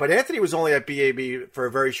 But Anthony was only at BAB for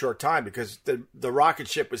a very short time because the rocket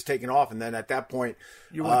ship was taking off. And then at that point,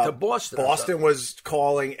 you went to Boston. Boston was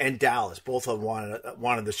calling, and Dallas. Both of them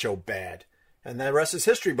wanted the show bad. And the rest is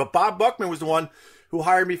history. But Bob Buckman was the one who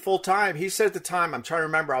hired me full time. He said at the time, I'm trying to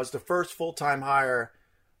remember, I was the first full time hire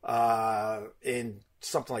in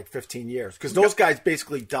something like 15 years, because those guys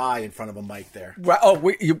basically die in front of a mic there. Right. Oh,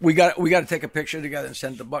 we got to take a picture together and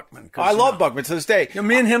send to Buckman. I love Buckman to this day.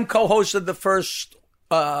 Me and him co-hosted the first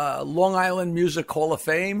Long Island Music Hall of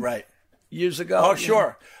Fame, right, years ago. Oh,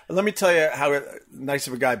 sure. Let me tell you how nice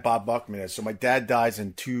of a guy Bob Buckman is. So my dad dies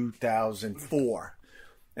in 2004,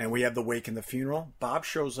 and we have the wake and the funeral. Bob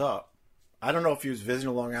shows up. I don't know if he was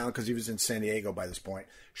visiting Long Island because he was in San Diego by this point.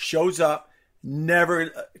 Shows up.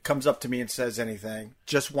 Never comes up to me and says anything.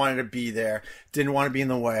 Just wanted to be there. Didn't want to be in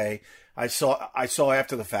the way. I saw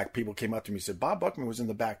after the fact, people came up to me and said, Bob Buckman was in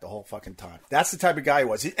the back the whole fucking time. That's the type of guy he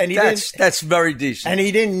was. That's very decent. And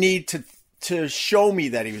he didn't need to show me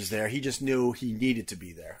that he was there. He just knew he needed to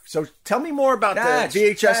be there. So tell me more about the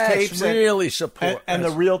VHS tapes. Really support. And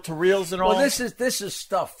the reel-to-reels and all. Well, this is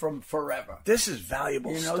stuff from forever. This is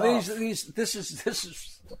valuable stuff. This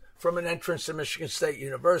is from an entrance to Michigan State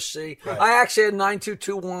University. Right. I actually had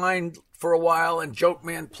 922 wine for a while and Joke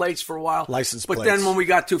Man plates for a while. License plates. But then when we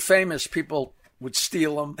got too famous, people would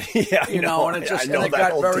steal them. Yeah, you know, and it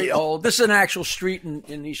got very old. This is an actual street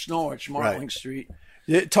in East Norwich, Marling Street.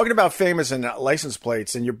 Yeah, talking about famous and license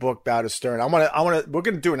plates in your book, Bow to Stern. We're going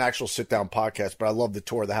to do an actual sit down podcast, but I love the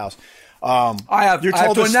tour of the house. I have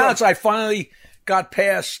to announce I finally got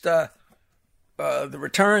past the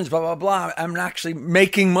returns, blah, blah, blah. I'm actually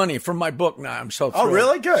making money from my book now. I'm so thrilled. Oh,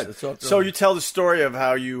 really? Good. So you tell the story of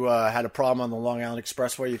how you had a problem on the Long Island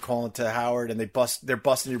Expressway. You call into Howard, and they're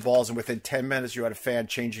busting your balls, and within 10 minutes, you had a fan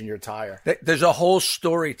changing your tire. There's a whole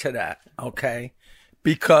story to that, okay?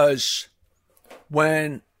 Because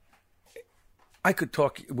when I could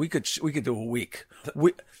talk, we could do a week.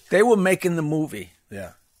 They were making the movie,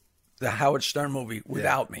 the Howard Stern movie,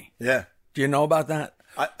 without me. Yeah. Do you know about that?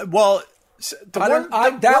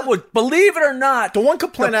 Believe it or not, the one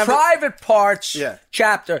complaint, the private parts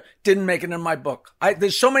chapter didn't make it in my book.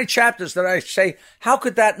 There's so many chapters that I say, how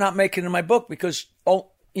could that not make it in my book? Because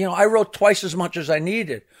I wrote twice as much as I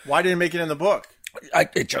needed. Why didn't it make it in the book?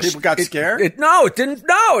 People got scared. It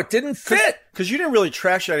didn't fit because you didn't really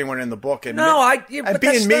trash anyone in the book. And but being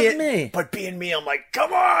that's not me. But being me, I'm like,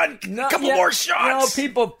 come on, a couple more shots.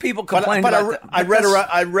 People complain. I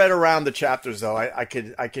read around the chapters though. I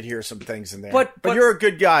could hear some things in there. But you're a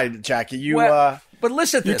good guy, Jackie. But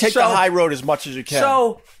listen, you take the high road as much as you can.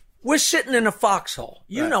 So we're sitting in a foxhole.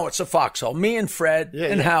 You know it's a foxhole. Me and Fred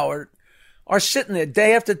and Howard are sitting there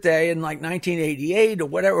day after day in like 1988 or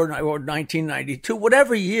whatever, or 1992,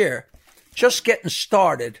 whatever year, just getting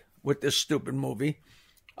started with this stupid movie.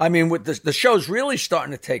 I mean, with the show's really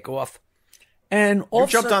starting to take off. And you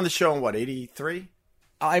jumped on the show in what, 83?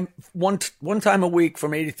 I one time a week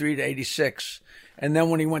from 83 to 86. And then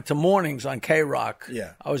when he went to mornings on K-Rock,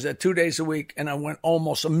 I was there 2 days a week, and I went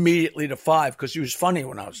almost immediately to 5 because he was funny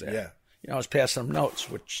when I was there. Yeah. I was passing him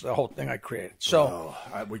notes, which the whole thing I created. So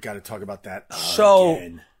we got to talk about that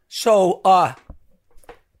again. So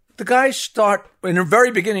the guys start in the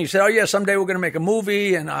very beginning. He said, "Oh yeah, someday we're going to make a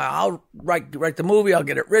movie, and I'll write the movie. I'll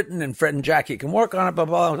get it written, and Fred and Jackie can work on it." Blah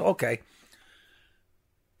blah. Okay.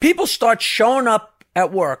 People start showing up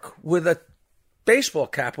at work with a baseball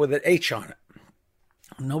cap with an H on it.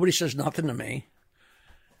 Nobody says nothing to me.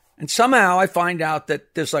 And somehow I find out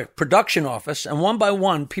that there's like a production office, and one by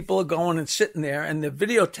one, people are going and sitting there, and they're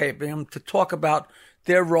videotaping them to talk about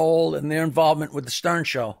their role and their involvement with the Stern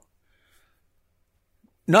Show.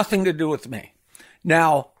 Nothing to do with me.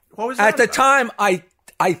 Now, at the time, I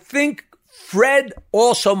think Fred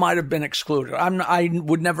also might have been excluded. I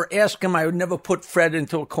would never ask him. I would never put Fred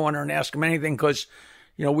into a corner and ask him anything because,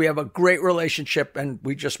 we have a great relationship, and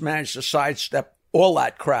we just managed to sidestep all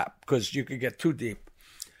that crap because you could get too deep.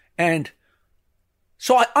 And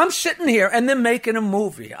so I'm sitting here, and they're making a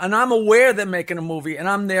movie, and I'm aware they're making a movie, and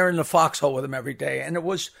I'm there in the foxhole with them every day. And it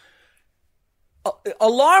was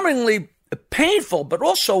alarmingly painful, but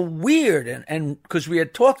also weird. And because we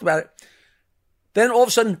had talked about it, then all of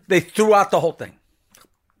a sudden they threw out the whole thing.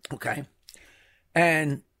 Okay.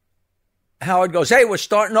 And Howard goes, "Hey, we're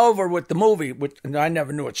starting over with the movie." And I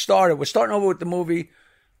never knew it started. We're starting over with the movie.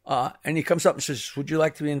 And he comes up and says, "Would you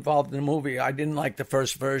like to be involved in the movie?" I didn't like the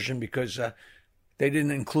first version because they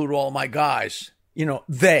didn't include all my guys.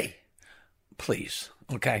 Please.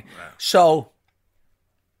 Okay. Wow. So,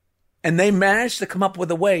 and they managed to come up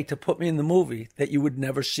with a way to put me in the movie that you would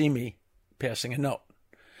never see me passing a note.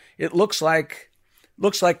 It looks like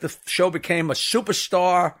the show became a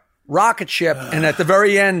superstar rocket ship. And at the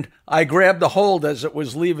very end, I grabbed the hold as it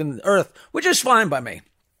was leaving Earth, which is fine by me.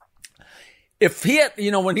 If he had,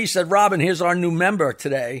 when he said, "Robin, here's our new member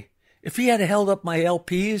today," if he had held up my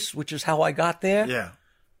LPs, which is how I got there,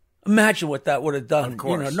 imagine what that would have done. Of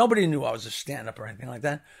course. Nobody knew I was a stand-up or anything like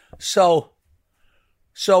that. So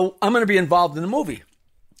I'm going to be involved in the movie.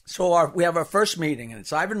 So we have our first meeting, and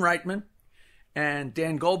it's Ivan Reitman and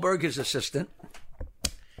Dan Goldberg, his assistant,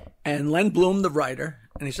 and Len Bloom, the writer.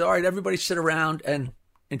 And he said, "All right, everybody sit around and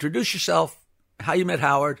introduce yourself, how you met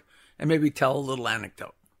Howard, and maybe tell a little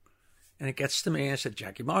anecdote." And it gets to me. I said,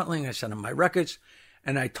 "Jackie Martling." I sent him my records.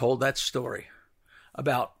 And I told that story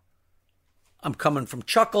about I'm coming from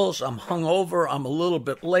Chuckles. I'm hungover. I'm a little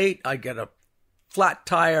bit late. I get a flat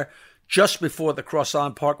tire just before the Cross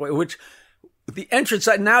Island Parkway, which the entrance,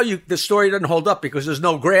 now the story doesn't hold up because there's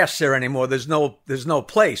no grass there anymore. There's no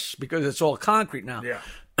place because it's all concrete now. Yeah.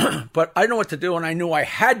 But I know what to do. And I knew I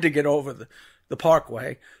had to get over the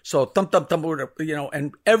parkway. So thump,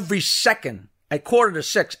 and every second, at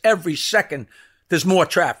 5:45, every second, there's more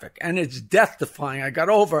traffic. And it's death-defying. I got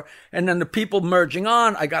over, and then the people merging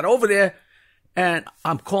on, I got over there, And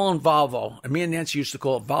I'm calling Volvo, and me and Nancy used to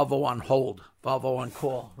call it Volvo on hold, Volvo on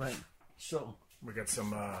call, right? So We got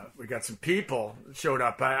some people that showed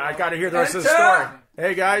up. I got to hear the rest of the story.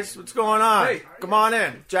 Hey guys, what's going on? Hey. Come on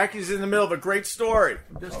in. Jackie's in the middle of a great story.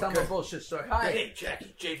 just tell me a bullshit story. Hi. Hey,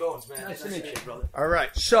 Jackie, Jay Bones, man. Nice to meet you, brother. All right.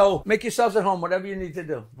 So make yourselves at home, whatever you need to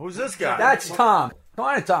do. Who's this guy? That's Tom. Come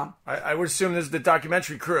on in, Tom. I would assume this is the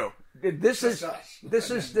documentary crew. This is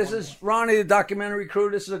Ronnie, the documentary crew.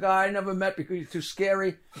 This is a guy I never met because he's too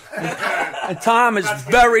scary. And Tom is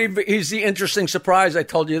he's the interesting surprise. I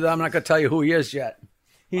told you that I'm not going to tell you who he is yet.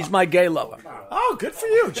 He's my gay lover. Oh, good for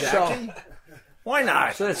you, Jackie. Why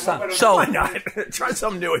not? So that's Tom. So Why not? Try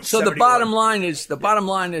something new. At So 71. the bottom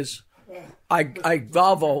line is,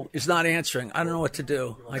 Volvo is not answering. I don't know what to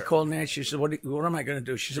do. I called Nancy. She said, what am I going to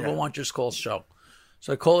do? She said, well, why don't you just call the show?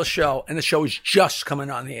 So I call the show, and the show is just coming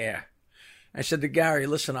on the air. I said to Gary,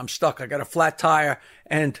 listen, I'm stuck. I got a flat tire,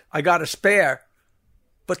 and I got a spare,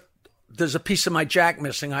 but there's a piece of my jack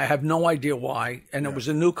missing. I have no idea why, and it was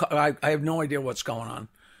a new car. I have no idea what's going on.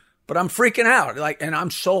 But I'm freaking out, and I'm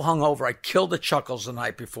so hungover. I killed the Chuckles the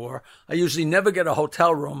night before. I usually never get a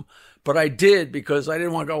hotel room, but I did because I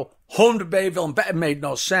didn't want to go home to Bayville, and it made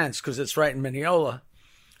no sense because it's right in Mineola.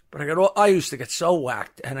 But I used to get so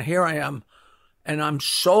whacked, and here I am, and I'm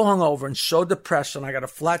so hungover and so depressed, and I got a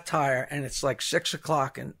flat tire, and it's like 6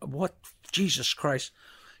 o'clock, and what? Jesus Christ.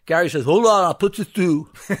 Gary says, hold on, I'll put you through.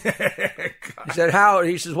 He said, Howard,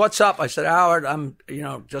 he says, what's up? I said, Howard, I'm,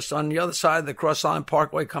 just on the other side of the Cross Island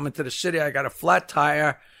Parkway coming to the city. I got a flat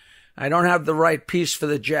tire. I don't have the right piece for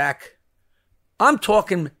the jack. I'm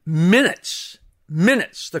talking minutes.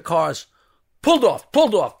 The cars pulled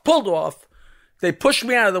off. They pushed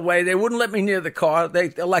me out of the way. They wouldn't let me near the car.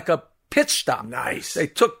 They're like a pit stop. Nice. They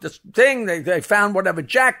took this thing. They found whatever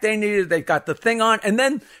jack they needed. They got the thing on. And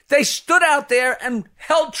then they stood out there and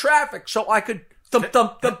held traffic so I could thump.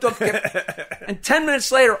 And 10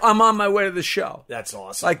 minutes later, I'm on my way to the show. That's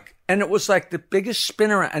awesome. And it was like the biggest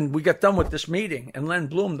spinner. And we got done with this meeting. And Len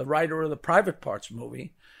Bloom, the writer of the Private Parts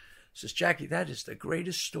movie, says, Jackie, that is the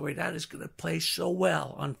greatest story. That is going to play so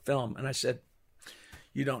well on film. And I said,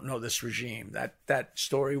 you don't know this regime. That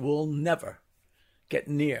story will never get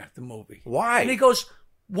near the movie. Why? And he goes,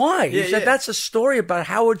 why? He said, yeah. that's a story about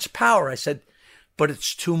Howard's power. I said, but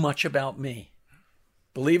it's too much about me.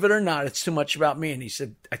 Believe it or not, it's too much about me. And he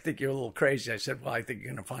said, I think you're a little crazy. I said, well, I think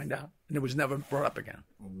you're going to find out. And it was never brought up again.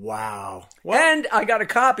 Wow. And I got a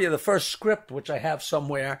copy of the first script, which I have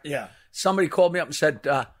somewhere. Yeah. Somebody called me up and said,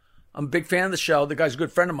 I'm a big fan of the show. The guy's a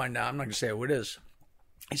good friend of mine now. I'm not going to say who it is.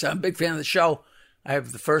 He said, I'm a big fan of the show. I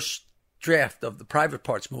have the first draft of the Private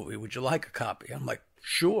Parts movie. Would you like a copy? I'm like,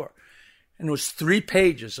 sure. And it was 3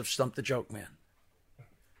 pages of Stump the Joke Man.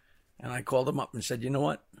 And I called him up and said, you know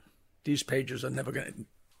what? These pages are never going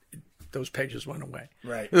to... Those pages went away.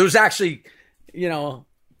 Right. It was actually,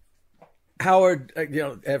 Howard,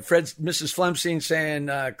 Fred's Mrs. Flemstein saying,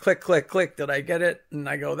 click, click, click. Did I get it? And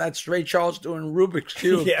I go, that's Ray Charles doing Rubik's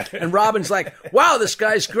Cube. Yeah. And Robin's like, wow, this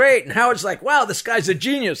guy's great. And Howard's like, wow, this guy's a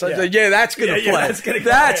genius. I said, yeah, that's going to play.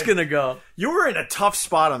 That's going to go. You were in a tough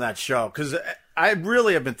spot on that show because I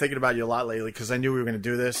really have been thinking about you a lot lately because I knew we were going to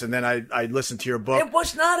do this. And then I listened to your book. It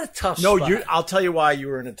was not a tough No, spot. I'll tell you why you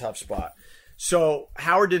were in a tough spot. So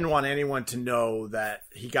Howard didn't want anyone to know that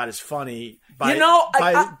he got his funny. He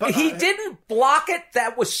didn't block it.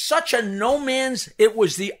 That was such a no man's. It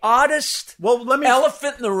was the oddest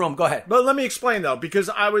elephant in the room. Go ahead. But let me explain though, because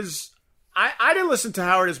I didn't listen to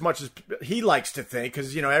Howard as much as he likes to think,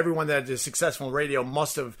 because everyone that is successful in radio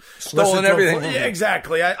must have stolen everything. Yeah,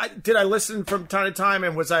 exactly. Did I listen from time to time,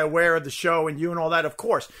 and was I aware of the show and you and all that? Of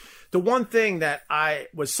course. The one thing that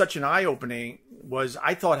was such an eye-opening was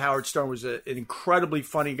I thought Howard Stern was an incredibly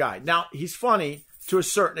funny guy. Now he's funny to a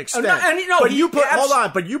certain extent, but you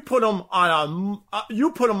put him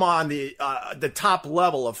on the top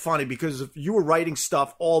level of funny because you were writing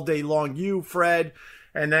stuff all day long. You, Fred,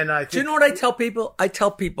 and then Do you know what I tell people? I tell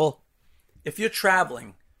people, if you're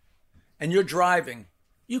traveling and you're driving,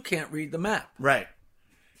 you can't read the map. Right.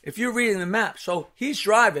 If you're reading the map, so he's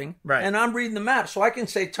driving, right, and I'm reading the map, so I can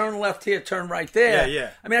say turn left here, turn right there. Yeah.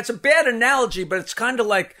 I mean, it's a bad analogy, but it's kind of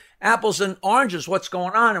like apples and oranges, what's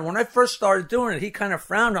going on. And when I first started doing it, he kind of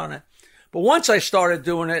frowned on it. But once I started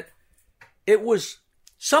doing it, it was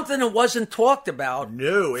something that wasn't talked about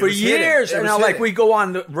for years. And now, like, we go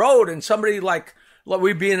on the road, and somebody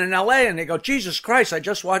we'd be in L.A., and they go, Jesus Christ, I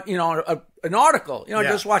just watched, an article. I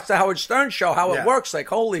just watched the Howard Stern show, how it works. Like,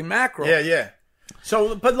 holy mackerel. Yeah.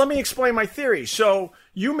 So, but let me explain my theory. So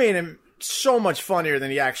you made him so much funnier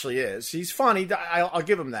than he actually is. He's funny. I'll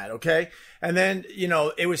give him that, okay? And then,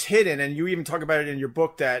 it was hidden, and you even talk about it in your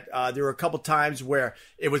book that there were a couple times where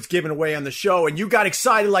it was given away on the show, and you got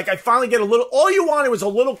excited, like, I finally get all you wanted was a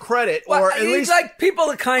little credit, or at least like people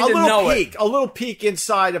that kind of know a little peek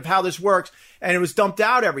inside of how this works, and it was dumped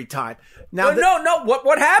out every time. Now, no.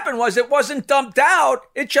 What happened was it wasn't dumped out.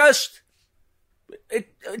 It just it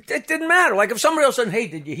didn't matter. Like if somebody else said, "Hey,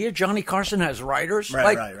 did you hear Johnny Carson has writers?"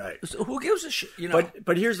 Right, like, right. Who gives a shit?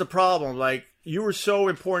 But here's the problem. Like you were so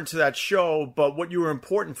important to that show, but what you were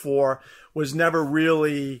important for was never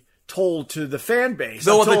really told to the fan base.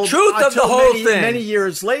 So the truth of the whole thing, many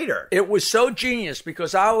years later, it was so genius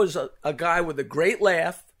because I was a guy with a great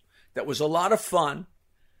laugh that was a lot of fun,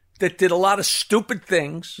 that did a lot of stupid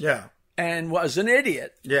things. Yeah. And was an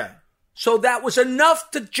idiot. Yeah. So that was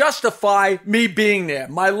enough to justify me being there.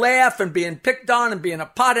 My laugh and being picked on and being a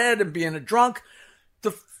pothead and being a drunk.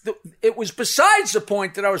 It was besides the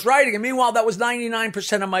point that I was writing. And meanwhile, that was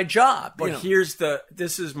 99% of my job. But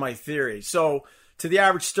this is my theory. So to the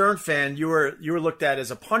average Stern fan, you were looked at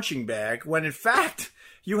as a punching bag when in fact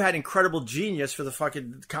you had incredible genius for the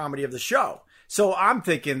fucking comedy of the show. So I'm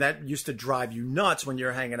thinking that used to drive you nuts when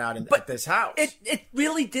you're hanging out at this house. It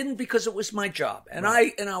really didn't because it was my job, and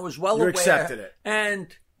I was well aware. You accepted it, and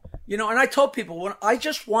and I told people when I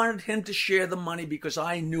just wanted him to share the money because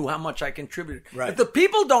I knew how much I contributed. Right. If the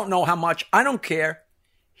people don't know how much, I don't care.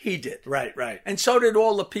 He did. Right. And so did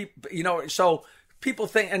all the people. So people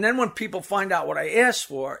think, and then when people find out what I asked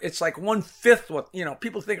for, it's like 1/5 what,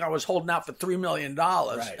 people think I was holding out for $3 million.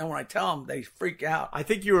 Right. And when I tell them, they freak out. I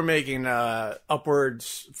think you were making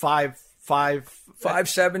upwards 570.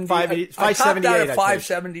 578. I topped out at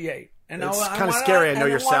 578. And it's kind of scary. I know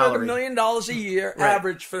your salary. $1 million a year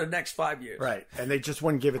average for the next 5 years. Right. And they just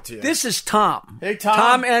wouldn't give it to you. This is Tom. Hey, Tom.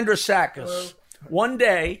 Tom Andrusakis. One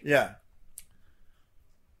day. Yeah.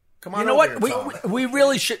 Come on, you know over what? here, Tom. We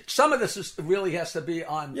really should. Some of this really has to be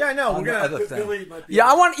on. Yeah, I know. We're gonna. Other thing. Billy might be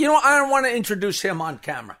I want. I want to introduce him on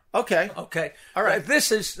camera. Okay. All right.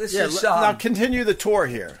 This is. Now continue the tour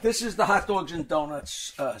here. This is the Hot Dogs and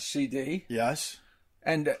Donuts CD. Yes.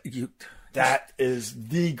 And that is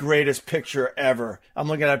the greatest picture ever. I'm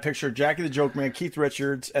looking at a picture of Jackie the Joke Man, Keith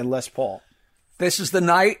Richards, and Les Paul. This is the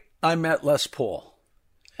night I met Les Paul.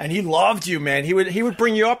 And he loved you, man. He would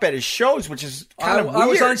bring you up at his shows, which is kind of weird. I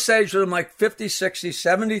was on stage with him like 50, 60,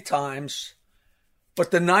 70 times. But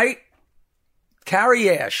the night, Carrie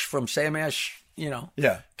Ash from Sam Ash,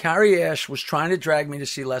 Yeah. Carrie Ash was trying to drag me to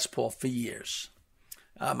see Les Paul for years.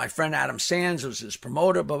 My friend Adam Sands was his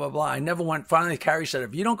promoter, blah, blah, blah. I never went. Finally, Carrie said,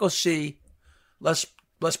 if you don't go see Les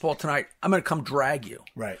Paul tonight, I'm going to come drag you.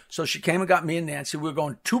 Right. So she came and got me and Nancy. We were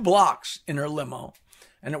going 2 blocks in her limo.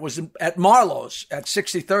 And it was at Marlowe's at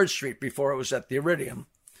 63rd Street before it was at the Iridium.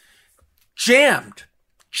 Jammed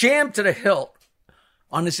to the hilt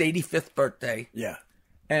on his 85th birthday. Yeah.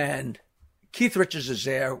 And Keith Richards is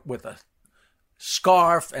there with a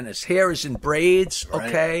scarf and his hair is in braids,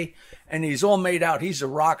 okay? Right. And he's all made out. He's a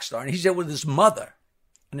rock star. And he's there with his mother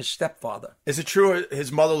and his stepfather. Is it true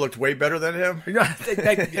his mother looked way better than him? Yeah,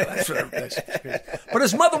 that's what it is. But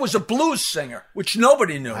his mother was a blues singer, which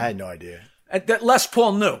nobody knew. I had no idea. That Les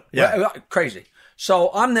Paul knew. Yeah. Crazy.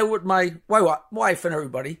 So I'm there with my wife and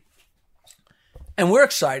everybody. And we're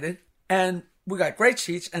excited. And we got great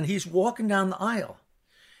seats. And he's walking down the aisle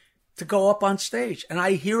to go up on stage. And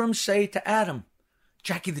I hear him say to Adam,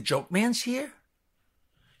 Jackie the Joke Man's here?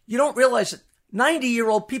 You don't realize that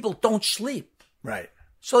 90-year-old people don't sleep. Right.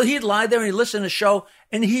 So he'd lie there and he'd listen to the show.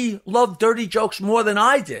 And he loved dirty jokes more than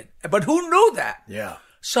I did. But who knew that? Yeah.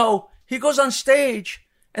 So he goes on stage.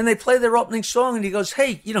 And they play their opening song, and he goes,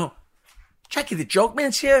 hey, Jackie the Joke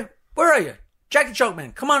Man's here. Where are you? Jackie Joke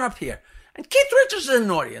Man, come on up here. And Keith Richards is in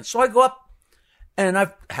the audience. So I go up, and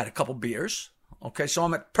I've had a couple beers. Okay, so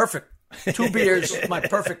I'm at 2 beers, my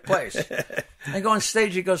perfect place. I go on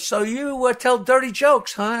stage, he goes, so you tell dirty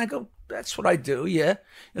jokes, huh? I go, that's what I do, yeah.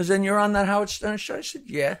 He goes, then you're on that Howard Stern show? I said,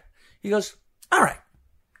 yeah. He goes, all right,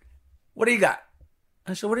 what do you got?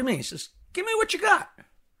 I said, what do you mean? He says, give me what you got.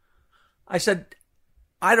 I said,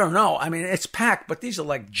 I don't know. I mean, it's packed, but these are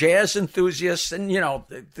like jazz enthusiasts and,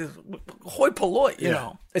 the hoi polloi, you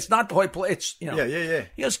know. It's not the hoi polloi, it's, Yeah.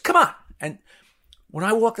 He goes, come on. And when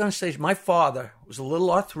I walked on stage, my father was a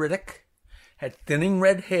little arthritic, had thinning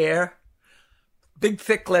red hair, big,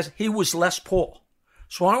 thick glasses. He was Les Paul.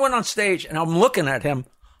 So when I went on stage and I'm looking at him,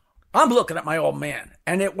 I'm looking at my old man.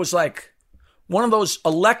 And it was like one of those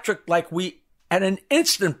electric, like we had an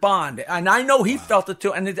instant bond. And I know he felt it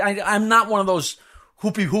too. And I'm not one of those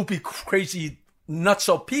hoopy, crazy,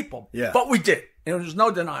 nutso people. Yeah. But we did. There's no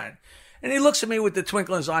denying. And he looks at me with the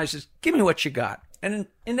twinkle in his eyes and says, give me what you got. And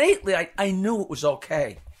innately, I knew it was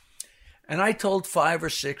okay. And I told 5 or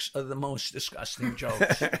 6 of the most disgusting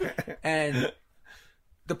jokes. And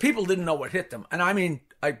the people didn't know what hit them. And I mean,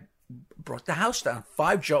 I brought the house down,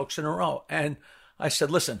 5 jokes in a row. And I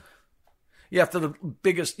said, listen, after the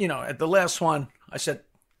biggest, at the last one, I said,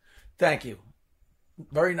 thank you.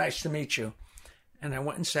 Very nice to meet you. And I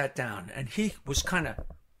went and sat down. And he was kind of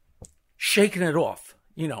shaking it off,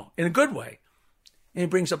 in a good way. And he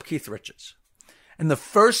brings up Keith Richards. And the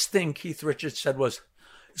first thing Keith Richards said was,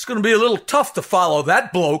 it's going to be a little tough to follow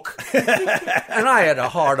that bloke. And I had a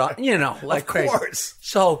hard on, like crazy. Of course.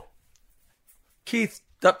 So Keith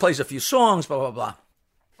plays a few songs, blah, blah, blah.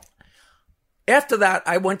 After that,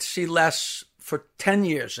 I went to see Les for 10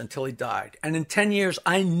 years until he died. And in 10 years,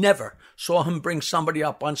 I never saw him bring somebody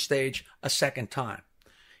up on stage a second time.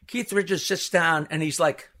 Keith Richards sits down and he's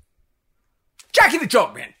like, Jackie the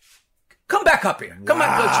Joke Man, come back up here. Come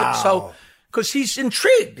back. So, because he's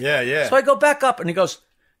intrigued. Yeah. So I go back up and he goes,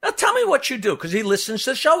 now tell me what you do. Because he listens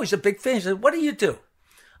to the show. He's a big fan. He said, what do you do?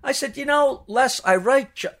 I said, Les, I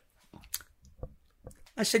write.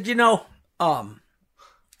 I said,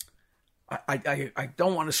 I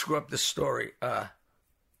don't want to screw up this story.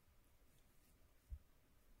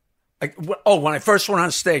 When I first went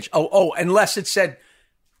on stage. And Les had said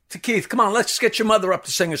to Keith, come on, let's get your mother up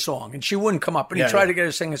to sing a song. And she wouldn't come up. And he tried to get her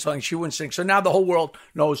to sing a song. And she wouldn't sing. So now the whole world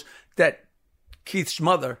knows that Keith's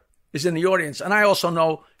mother is in the audience. And I also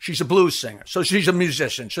know she's a blues singer. So she's a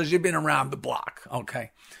musician. So she's been around the block.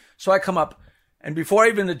 Okay. So I come up. And before I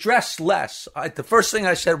even addressed Les, the first thing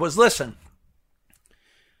I said was, listen,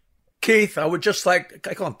 Keith, I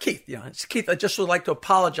call him Keith, it's Keith, I just would like to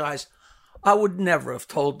apologize. I would never have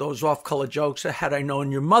told those off-color jokes had I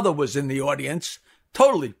known your mother was in the audience.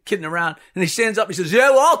 Totally kidding around. And he stands up, he says, yeah,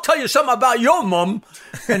 well, I'll tell you something about your mom.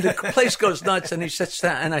 And the place goes nuts. And he sits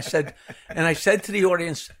down, and I said to the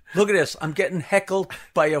audience, look at this, I'm getting heckled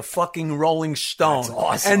by a fucking Rolling Stone. That's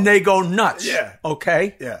awesome. And they go nuts. Yeah.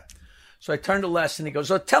 Okay? Yeah. So I turned to Les and he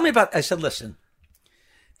goes, tell me about, I said, listen,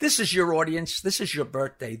 this is your audience. This is your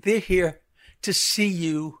birthday. They're here to see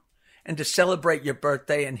you and to celebrate your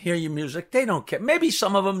birthday and hear your music. They don't care. Maybe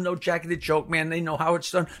some of them know Jackie the Joke Man. They know Howard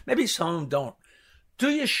Stern. Maybe some of them don't.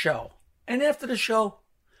 Do your show. And after the show,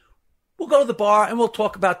 we'll go to the bar and we'll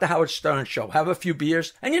talk about the Howard Stern show. Have a few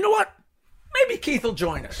beers. And you know what? Maybe Keith will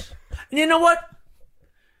join us. And you know what?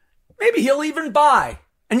 Maybe he'll even buy.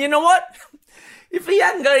 And you know what? If he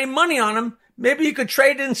hadn't got any money on him, maybe he could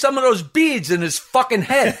trade in some of those beads in his fucking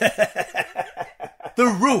head. The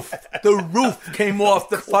roof came off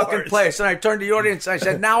the fucking place. And I turned to the audience and I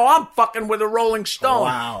said, now I'm fucking with a Rolling Stone.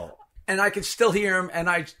 Wow. And I could still hear him.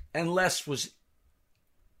 And Les was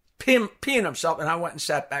peeing himself. And I went and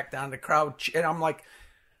sat back down in the crowd. And I'm like,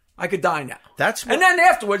 I could die now. And then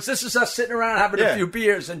afterwards, this is us sitting around having a few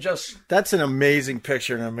beers and just. That's an amazing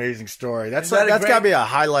picture and an amazing story. That's got to be a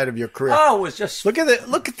highlight of your career. Oh, it was just. Look at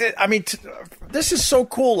it. I mean, this is so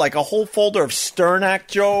cool. Like a whole folder of Stern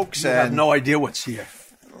Act jokes. I have no idea what's here.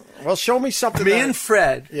 Well, show me something. Me and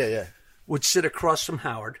Fred yeah. would sit across from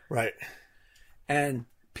Howard. Right. And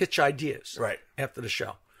pitch ideas. Right. After the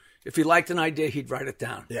show. If he liked an idea, he'd write it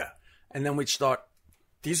down. Yeah. And then we'd start.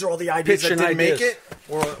 These are all the ideas that didn't make it?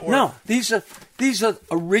 Or... No, these are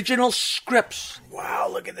original scripts. Wow,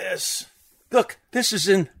 look at this. Look, this is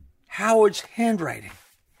in Howard's handwriting.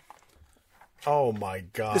 Oh, my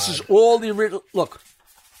God. This is all the original. Look,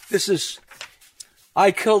 this is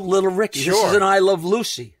I Killed Little Ricky. Sure. This is an I Love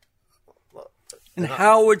Lucy. In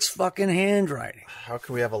Howard's fucking handwriting. How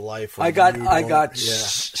can we have a life? I got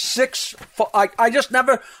 6. I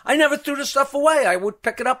never threw the stuff away. I would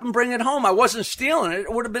pick it up and bring it home. I wasn't stealing it.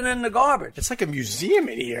 It would have been in the garbage. It's like a museum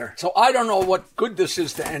in here. So I don't know what good this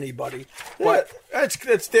is to anybody, but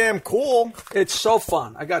it's damn cool. It's so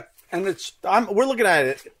fun. We're looking at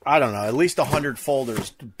it. I don't know, at least 100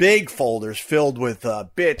 folders, big folders filled with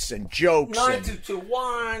bits and jokes.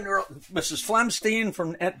 9221, or Mrs. Flemstein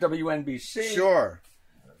from WNBC. Sure.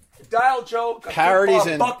 Dial joke. Parodies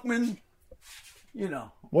and Buckman.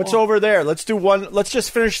 What's over there? Let's do one. Let's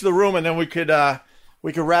just finish the room, and then we could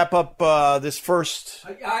wrap up this first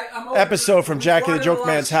episode from Jackie the Joke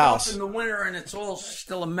Man's house. In the winter, and it's all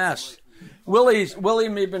still a mess. Willie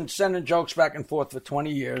and me have been sending jokes back and forth for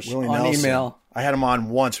 20 years Willie on Nelson. email. I had him on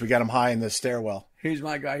once. We got him high in the stairwell. He's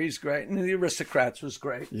my guy. He's great. And the Aristocrats was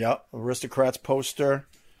great. Yep, Aristocrats poster.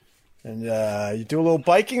 And you do a little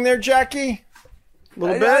biking there, Jackie? A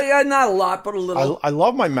little bit? Yeah, not a lot, but a little. I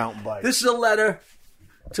love my mountain bike. This is a letter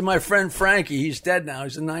to my friend Frankie. He's dead now.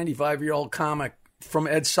 He's a 95-year-old comic from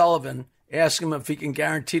Ed Sullivan Ask him if he can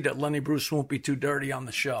guarantee that Lenny Bruce won't be too dirty on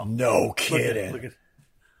the show. No kidding. Look at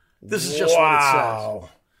this is just what it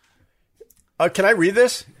says. Can I read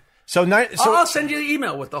this? So I'll send you the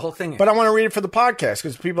email with the whole thing in. But I want to read it for the podcast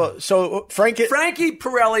because people. So Frankie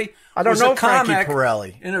Pirelli. I don't was know a comic, Frankie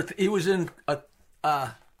Pirelli. He was in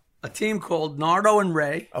a team called Nardo and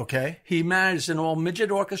Ray. Okay. He managed an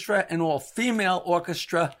all-midget orchestra, an all-female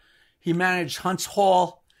orchestra. He managed Hunts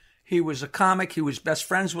Hall. He was a comic. He was best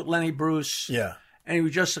friends with Lenny Bruce. Yeah. And he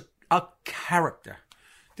was just a character.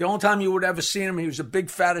 The only time you would ever see him, he was a big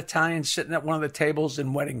fat Italian sitting at one of the tables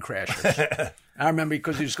in Wedding Crashers. I remember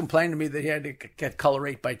because he was complaining to me that he had to get color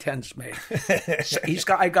 8x10s made.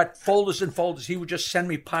 So I got folders and folders. He would just send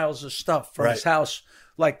me piles of stuff from his house,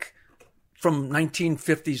 like from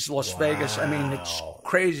 1950s Las Vegas. I mean, it's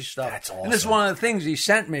crazy stuff. That's awesome. And this is one of the things he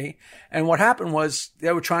sent me. And what happened was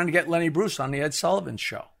they were trying to get Lenny Bruce on the Ed Sullivan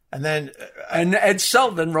Show. And then and Ed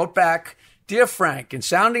Sullivan wrote back, "Dear Frank, in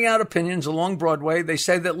sounding out opinions along Broadway, they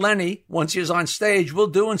say that Lenny, once he is on stage, will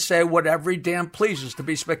do and say whatever he damn pleases to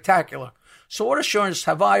be spectacular. So what assurance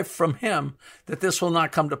have I from him that this will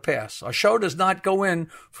not come to pass? Our show does not go in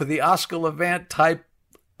for the Oscar Levant type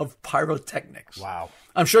of pyrotechnics." Wow.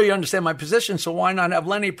 I'm sure you understand my position, so why not have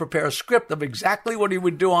Lenny prepare a script of exactly what he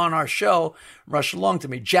would do on our show, rush along to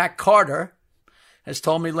me. Jack Carter has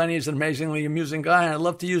told me Lenny is an amazingly amusing guy, and I'd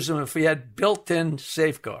love to use him if he had built-in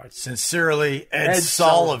safeguards. Sincerely, Ed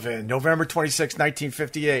Sullivan, November 26,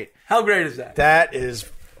 1958. How great is that? That is...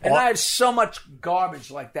 And I have so much garbage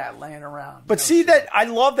like that laying around. But see that I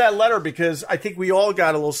love that letter because I think we all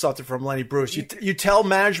got a little something from Lenny Bruce. You tell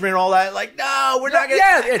management and all that, like, no, we're not going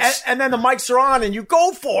to. Yeah, and then the mics are on and you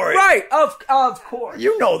go for it. Right, of course.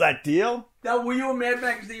 You know that deal. Now, were you a Mad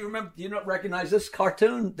Magazine? You remember? Do you not recognize this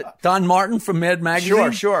cartoon? Don Martin from Mad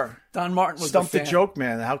Magazine. Sure. Don Martin was Stump the the Joke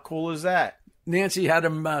Man. How cool is that? Nancy had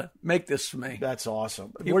him make this for me. That's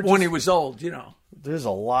awesome. When he was old, you know. There's a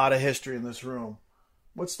lot of history in this room.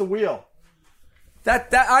 What's the wheel?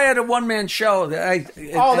 That I had a one-man show.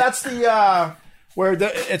 That's the where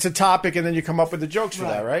it's a topic and then you come up with the jokes for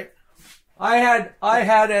that, right? I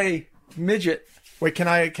had a midget. Wait, can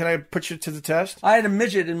I put you to the test? I had a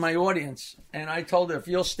midget in my audience, and I told her, if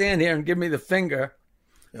you'll stand here and give me the finger,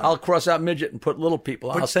 I'll cross out midget and put little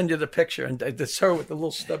people. I'll send you the picture, and it's her with the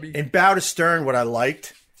little stubby. In Bow to Stern, what I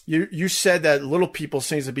liked, you said that little people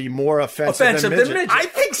seems to be more offensive than midget. I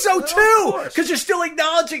think so too, because you're still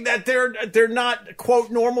acknowledging that they're not,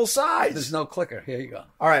 quote, normal size. There's no clicker. Here you go.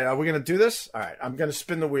 All right, are we going to do this? All right, I'm going to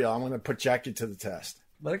spin the wheel. I'm going to put Jackie to the test.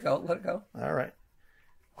 Let it go. All right.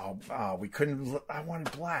 Oh, we couldn't. I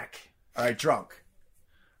wanted black. All right, drunk.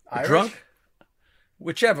 Irish? Drunk?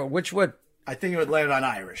 Whichever. Which would? I think it would land on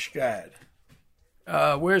Irish. Go ahead.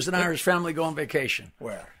 Where's an Irish family go on vacation?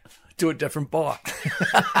 Where? To a different bar.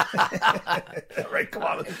 All right, come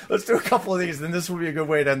on. Let's do a couple of these, then this will be a good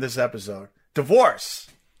way to end this episode. Divorce.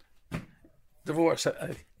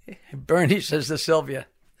 Bernie says to Sylvia,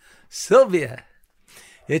 Sylvia,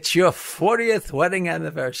 it's your 40th wedding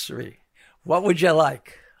anniversary. What would you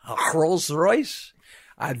like? A Rolls Royce?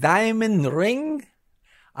 A diamond ring?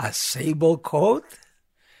 A sable coat?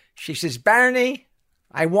 She says, Barney,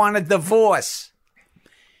 I want a divorce.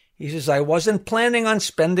 He says, I wasn't planning on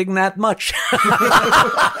spending that much. All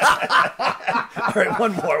right,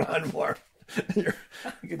 one more. You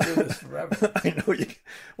can do this forever. I know you.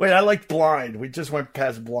 Wait, I like blind. We just went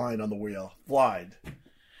past blind on the wheel. Blind.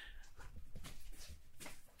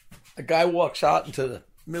 A guy walks out into the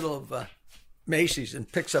middle of Macy's and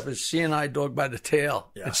picks up his CNI dog by the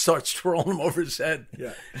tail and starts twirling him over his head.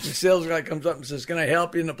 Yeah. The sales guy comes up and says, can I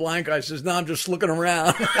help you? And the blind guy says, no, I'm just looking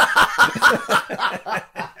around.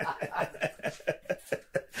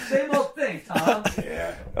 Same old thing, Tom.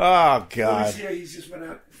 Yeah. Oh, God. He just went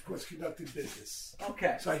out, of course, conducting business.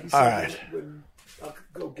 Okay. So he said, All right. I'll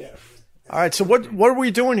go get him. All right, so what are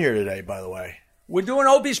we doing here today, by the way? We're doing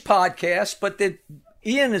Opie's podcast, but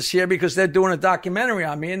Ian is here because they're doing a documentary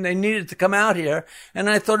on me, and they needed to come out here, and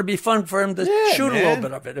I thought it'd be fun for him to shoot a little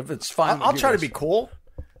bit of it, if it's fine. I'll try to be cool.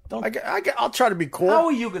 I'll try to be cool. How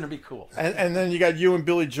are you going to be cool? And then you got you and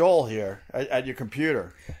Billy Joel here at your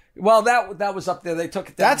computer. Well, that was up there. They took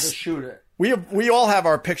it down to shoot it. We all have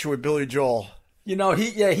our picture with Billy Joel. You know,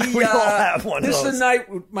 he we all have one. This of those. is the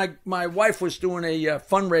night my wife was doing a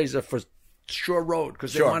fundraiser for Shore Road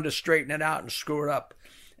because they wanted to straighten it out and screw it up.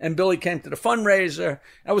 And Billy came to the fundraiser.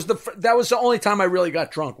 That was the only time I really got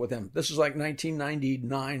drunk with him. This was like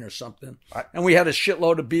 1999 or something. And we had a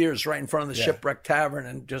shitload of beers right in front of the Shipwreck Tavern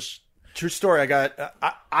and just. True story. I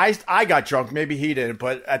got drunk. Maybe he didn't,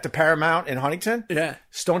 but at the Paramount in Huntington, Yeah.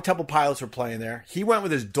 Stone Temple Pilots were playing there. He went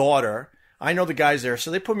with his daughter. I know the guys there,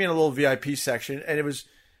 so they put me in a little VIP section, and it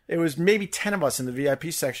was maybe 10 of us in the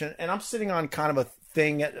VIP section, and I'm sitting on kind of a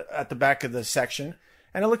thing at the back of the section,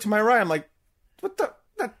 and I look to my right, I'm like, what the?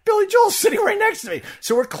 That Billy Joel's sitting right next to me.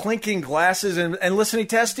 So we're clinking glasses and listening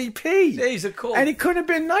to SDP. He's a cool. And he couldn't have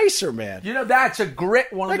been nicer, man. You know, that's a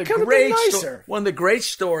great one of the great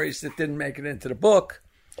stories that didn't make it into the book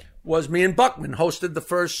was me and Buckman hosted the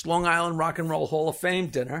first Long Island Rock and Roll Hall of Fame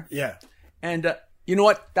dinner. Yeah. And you know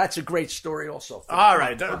what? That's a great story also. All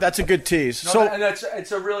right. That's a good tease. No,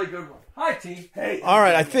 it's a really good one. Hi, T. Hey. All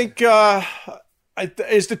right. I think...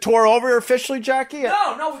 is the tour over officially, Jackie?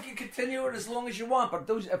 No, we can continue it as long as you want. But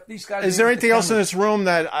if these guys, is there anything else in this room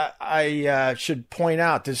that I should point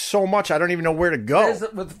out? There's so much I don't even know where to go.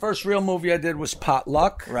 The first real movie I did was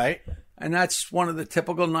Potluck, right? And that's one of the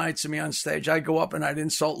typical nights of me on stage. I'd go up and I'd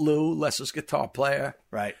insult Lou, Les's guitar player,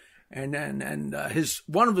 right? And then his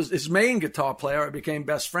main guitar player I became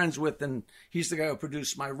best friends with, and he's the guy who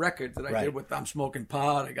produced my record that I did with I'm Smoking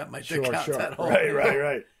Pot. I got my dick out that whole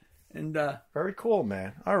right. And very cool,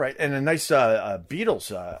 man. All right, and a nice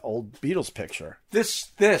Beatles, old Beatles picture.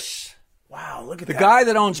 This. Wow, look at the guy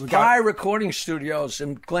that owns Pye Recording Studios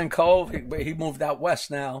in Glen Cove. He moved out west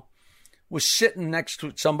now. Was sitting next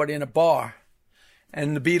to somebody in a bar,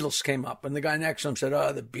 and the Beatles came up, and the guy next to him said,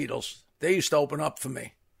 "Oh, the Beatles. They used to open up for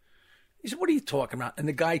me." He said, "What are you talking about?" And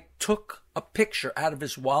the guy took a picture out of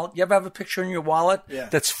his wallet. You ever have a picture in your wallet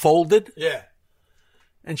that's folded? Yeah.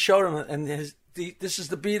 And showed him, and this is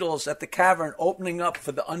the Beatles at the Cavern opening up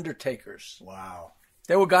for the Undertakers. Wow.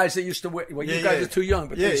 There were guys that used to wear, you guys are too young,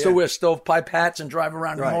 but they used to wear stovepipe hats and drive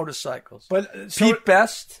around on motorcycles. But Pete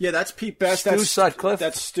Best. Yeah, that's Pete Best. Stu Sutcliffe.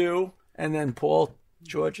 That's Stu. And then Paul,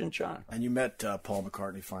 George, and John. And you met Paul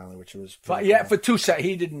McCartney finally, which was... Yeah, for 2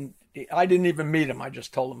 seconds. I didn't even meet him. I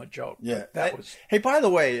just told him a joke. Yeah. That was... Hey, by the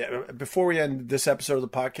way, before we end this episode of the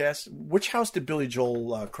podcast, which house did Billy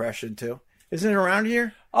Joel crash into? Isn't it around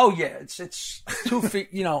here? Oh, yeah. It's 2 feet,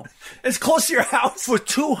 It's close to your house. For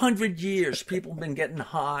 200 years, people have been getting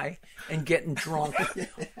high and getting drunk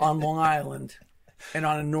on Long Island and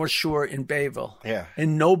on the North Shore in Bayville. Yeah.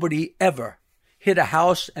 And nobody ever hit a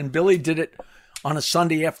house, and Billy did it on a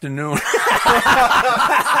Sunday afternoon.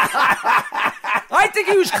 I think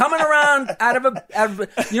he was coming around out of a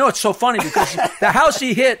it's so funny because the house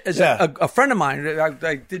he hit is a friend of mine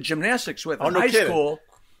I did gymnastics with in high school.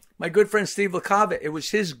 My good friend Steve LaCava, it was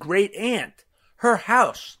his great aunt, her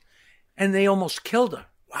house, and they almost killed her.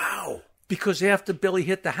 Wow. Because after Billy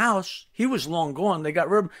hit the house, he was long gone. They got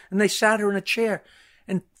rid of him, and they sat her in a chair,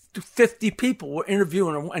 and 50 people were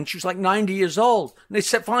interviewing her, and she was like 90 years old. And they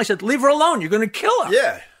finally said, "Leave her alone. You're going to kill her."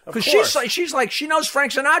 Yeah. Because she's like, she knows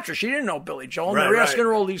Frank Sinatra. She didn't know Billy Joel. And they're asking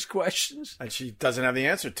her all these questions. And she doesn't have the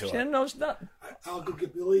answer to it. She knows nothing. I'll go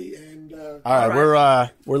get Billy and... all right,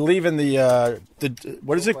 we're leaving the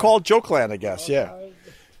what is it called? Jokeland, I guess. Yeah.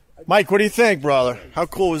 Mike, what do you think, brother? How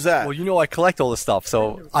cool was that? Well, I collect all this stuff,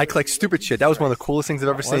 so I collect stupid shit. That was one of the coolest things I've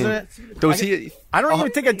ever seen. I don't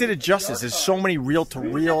even think I did it justice. There's so many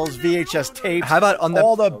reel-to-reels, VHS tapes. How about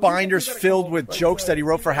all the binders filled with jokes that he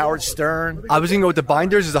wrote for Howard Stern? I was going to go with the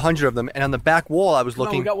binders. There's 100 of them. And on the back wall, I was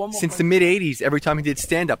looking, since the mid-'80s, every time he did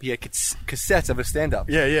stand-up, he had cassettes of his stand-up.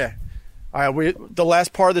 Yeah. All right, the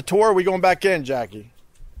last part of the tour, are we going back in, Jackie?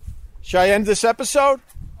 Should I end this episode?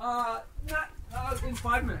 In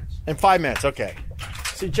 5 minutes. In 5 minutes, okay.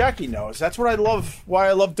 See, Jackie knows. That's what I love. Why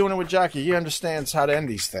I love doing it with Jackie. He understands how to end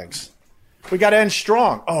these things. We got to end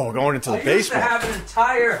strong. Oh, going into the basement. I used to have an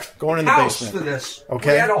entire house for this.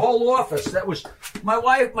 Okay. We had a whole office. That was my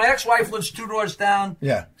wife. My ex-wife lives 2 doors down.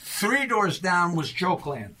 Yeah. 3 doors down was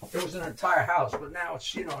Jokeland. It was an entire house, but now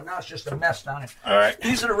it's just a mess down here. All right.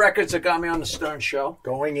 These are the records that got me on the Stern Show.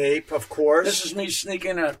 Going ape, of course. This is me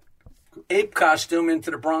sneaking a ape costume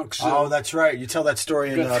into the Bronx Zoo. Oh, that's right. You tell that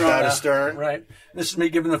story in About Stern. Right. This is me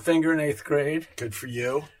giving the finger in 8th grade. Good for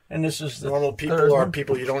you. And this is the normal people are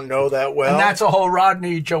people you don't know that well. And that's a whole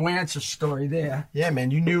Rodney Johansson story there. Yeah,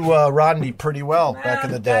 man. You knew Rodney pretty well back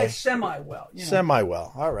in the day. Semi-well.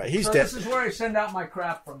 Semi-well. All right. He's dead. This is where I send out my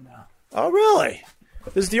crap from now. Oh, really?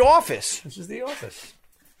 This is the office. This is the office.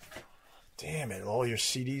 Damn it. All your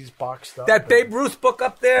CDs boxed up. That Babe Ruth book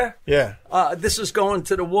up there? Yeah. This is going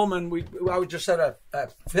to the woman. I was just at a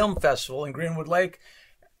film festival in Greenwood Lake.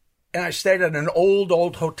 And I stayed at an old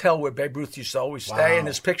hotel where Babe Ruth used to always stay. And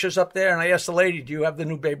there's pictures up there. And I asked the lady, "Do you have the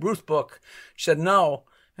new Babe Ruth book?" She said, "No."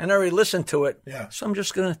 And I already listened to it. Yeah. So I'm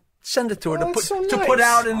just going to send it to her to nice. put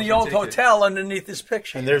out in the old hotel underneath this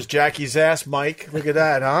picture. And there's Jackie's ass, Mike. Look at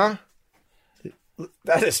that, huh?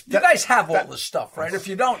 That is. You guys have all the stuff, right? If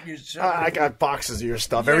you don't, you. I got boxes of your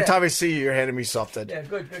stuff. Every Yeah. time I see you, you're handing me something. Yeah,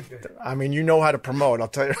 good. I mean, you know how to promote. I'll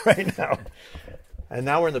tell you right now. And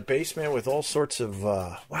now we're in the basement with all sorts of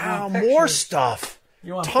wow, more pictures. stuff.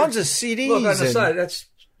 You want Tons of pictures? CDs. Look on the and- side. That's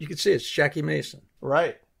you can see it's Jackie Mason.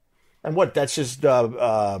 Right. And what? That's just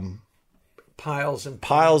Piles and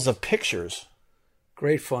piles of pictures.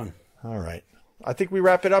 great fun. All right. I think we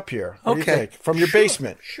wrap it up here. What do you Okay. think? From your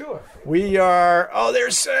basement. Sure. We are. Oh,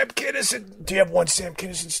 there's Sam Kinison. Do you have one Sam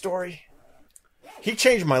Kinison story? He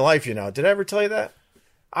changed my life. You know. Did I ever tell you that?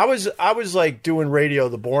 I was like doing radio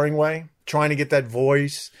the boring way, trying to get that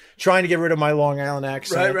voice, trying to get rid of my Long Island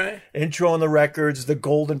accent. Right. Intro on the records, the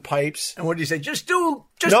golden pipes. And what do you say? Just be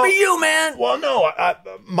you, man. Well, no.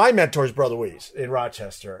 My mentor's Brother Weeze in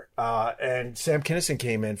Rochester, and Sam Kinison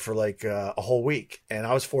came in for like a whole week, and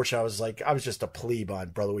I was fortunate. I was just a plebe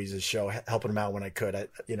on Brother Weeze's show, helping him out when I could.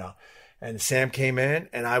 And Sam came in,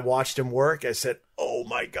 and I watched him work. I said, "Oh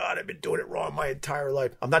my God, I've been doing it wrong my entire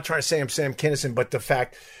life." I'm not trying to say I'm Sam Kinison, but the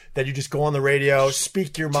fact that you just go on the radio,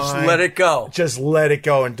 speak your mind, Just let it go. just let it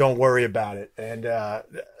go, and don't worry about it. And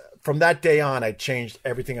from that day on, I changed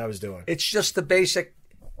everything I was doing. It's just the basic.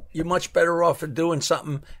 You're much better off for doing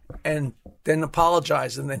something and then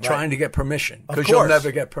apologizing than trying to get permission because you'll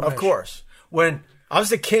never get permission. Of course. When I was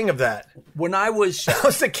the king of that. I was I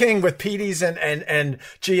was the king with PDs and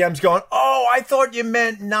GMs going, "Oh, I thought you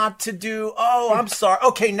meant not to do. Oh, I'm sorry.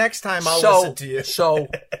 Okay, next time I'll listen to you." So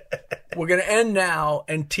we're going to end now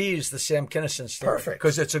and tease the Sam Kinison story. Perfect.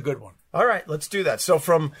 Because it's a good one. All right, let's do that. So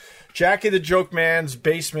from Jackie the Joke Man's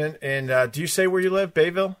basement in, do you say where you live?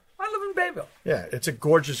 Bayville? I live in Bayville. Yeah, it's a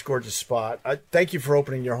gorgeous, gorgeous spot. Thank you for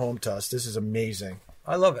opening your home to us. This is amazing.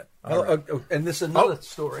 I love it. And this is another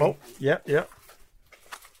story. Oh, yeah.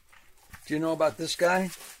 Do you know about this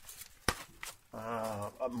guy?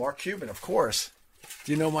 Mark Cuban, of course.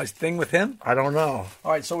 Do you know my thing with him? I don't know.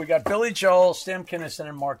 All right, so we got Billy Joel, Sam Kinison,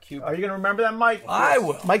 and Mark Cuban. Are you going to remember that, Mike? I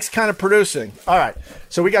will. Mike's kind of producing. All right.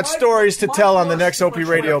 So we got Mike- stories to Mike tell on the lost next too OP much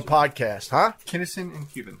Radio weight. podcast, huh? Kinnison and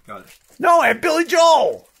Cuban. Got it. No, I have Billy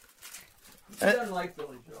Joel. He doesn't like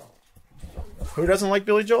Billy Joel. Who doesn't like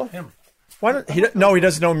Billy Joel? Him. Why don't he? No, he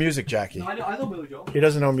doesn't know music, Jackie. I know Billy Joel. He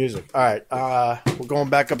doesn't know music. All right, we're going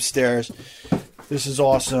back upstairs. This is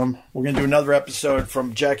awesome. We're going to do another episode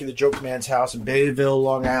from Jackie the Joke Man's house in Bayville,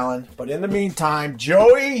 Long Island. But in the meantime,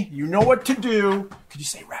 Joey, you know what to do. Could you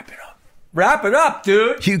say wrap it up? Wrap it up,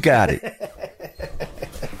 dude. You got it.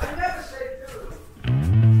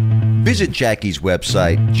 Visit Jackie's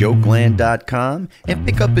website, jokeland.com, and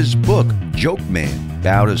pick up his book, Joke Man,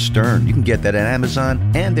 Bow to Stern. You can get that at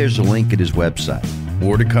Amazon, and there's a link at his website.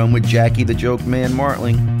 More to come with Jackie the Joke Man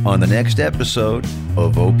Martling on the next episode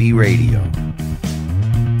of OP Radio.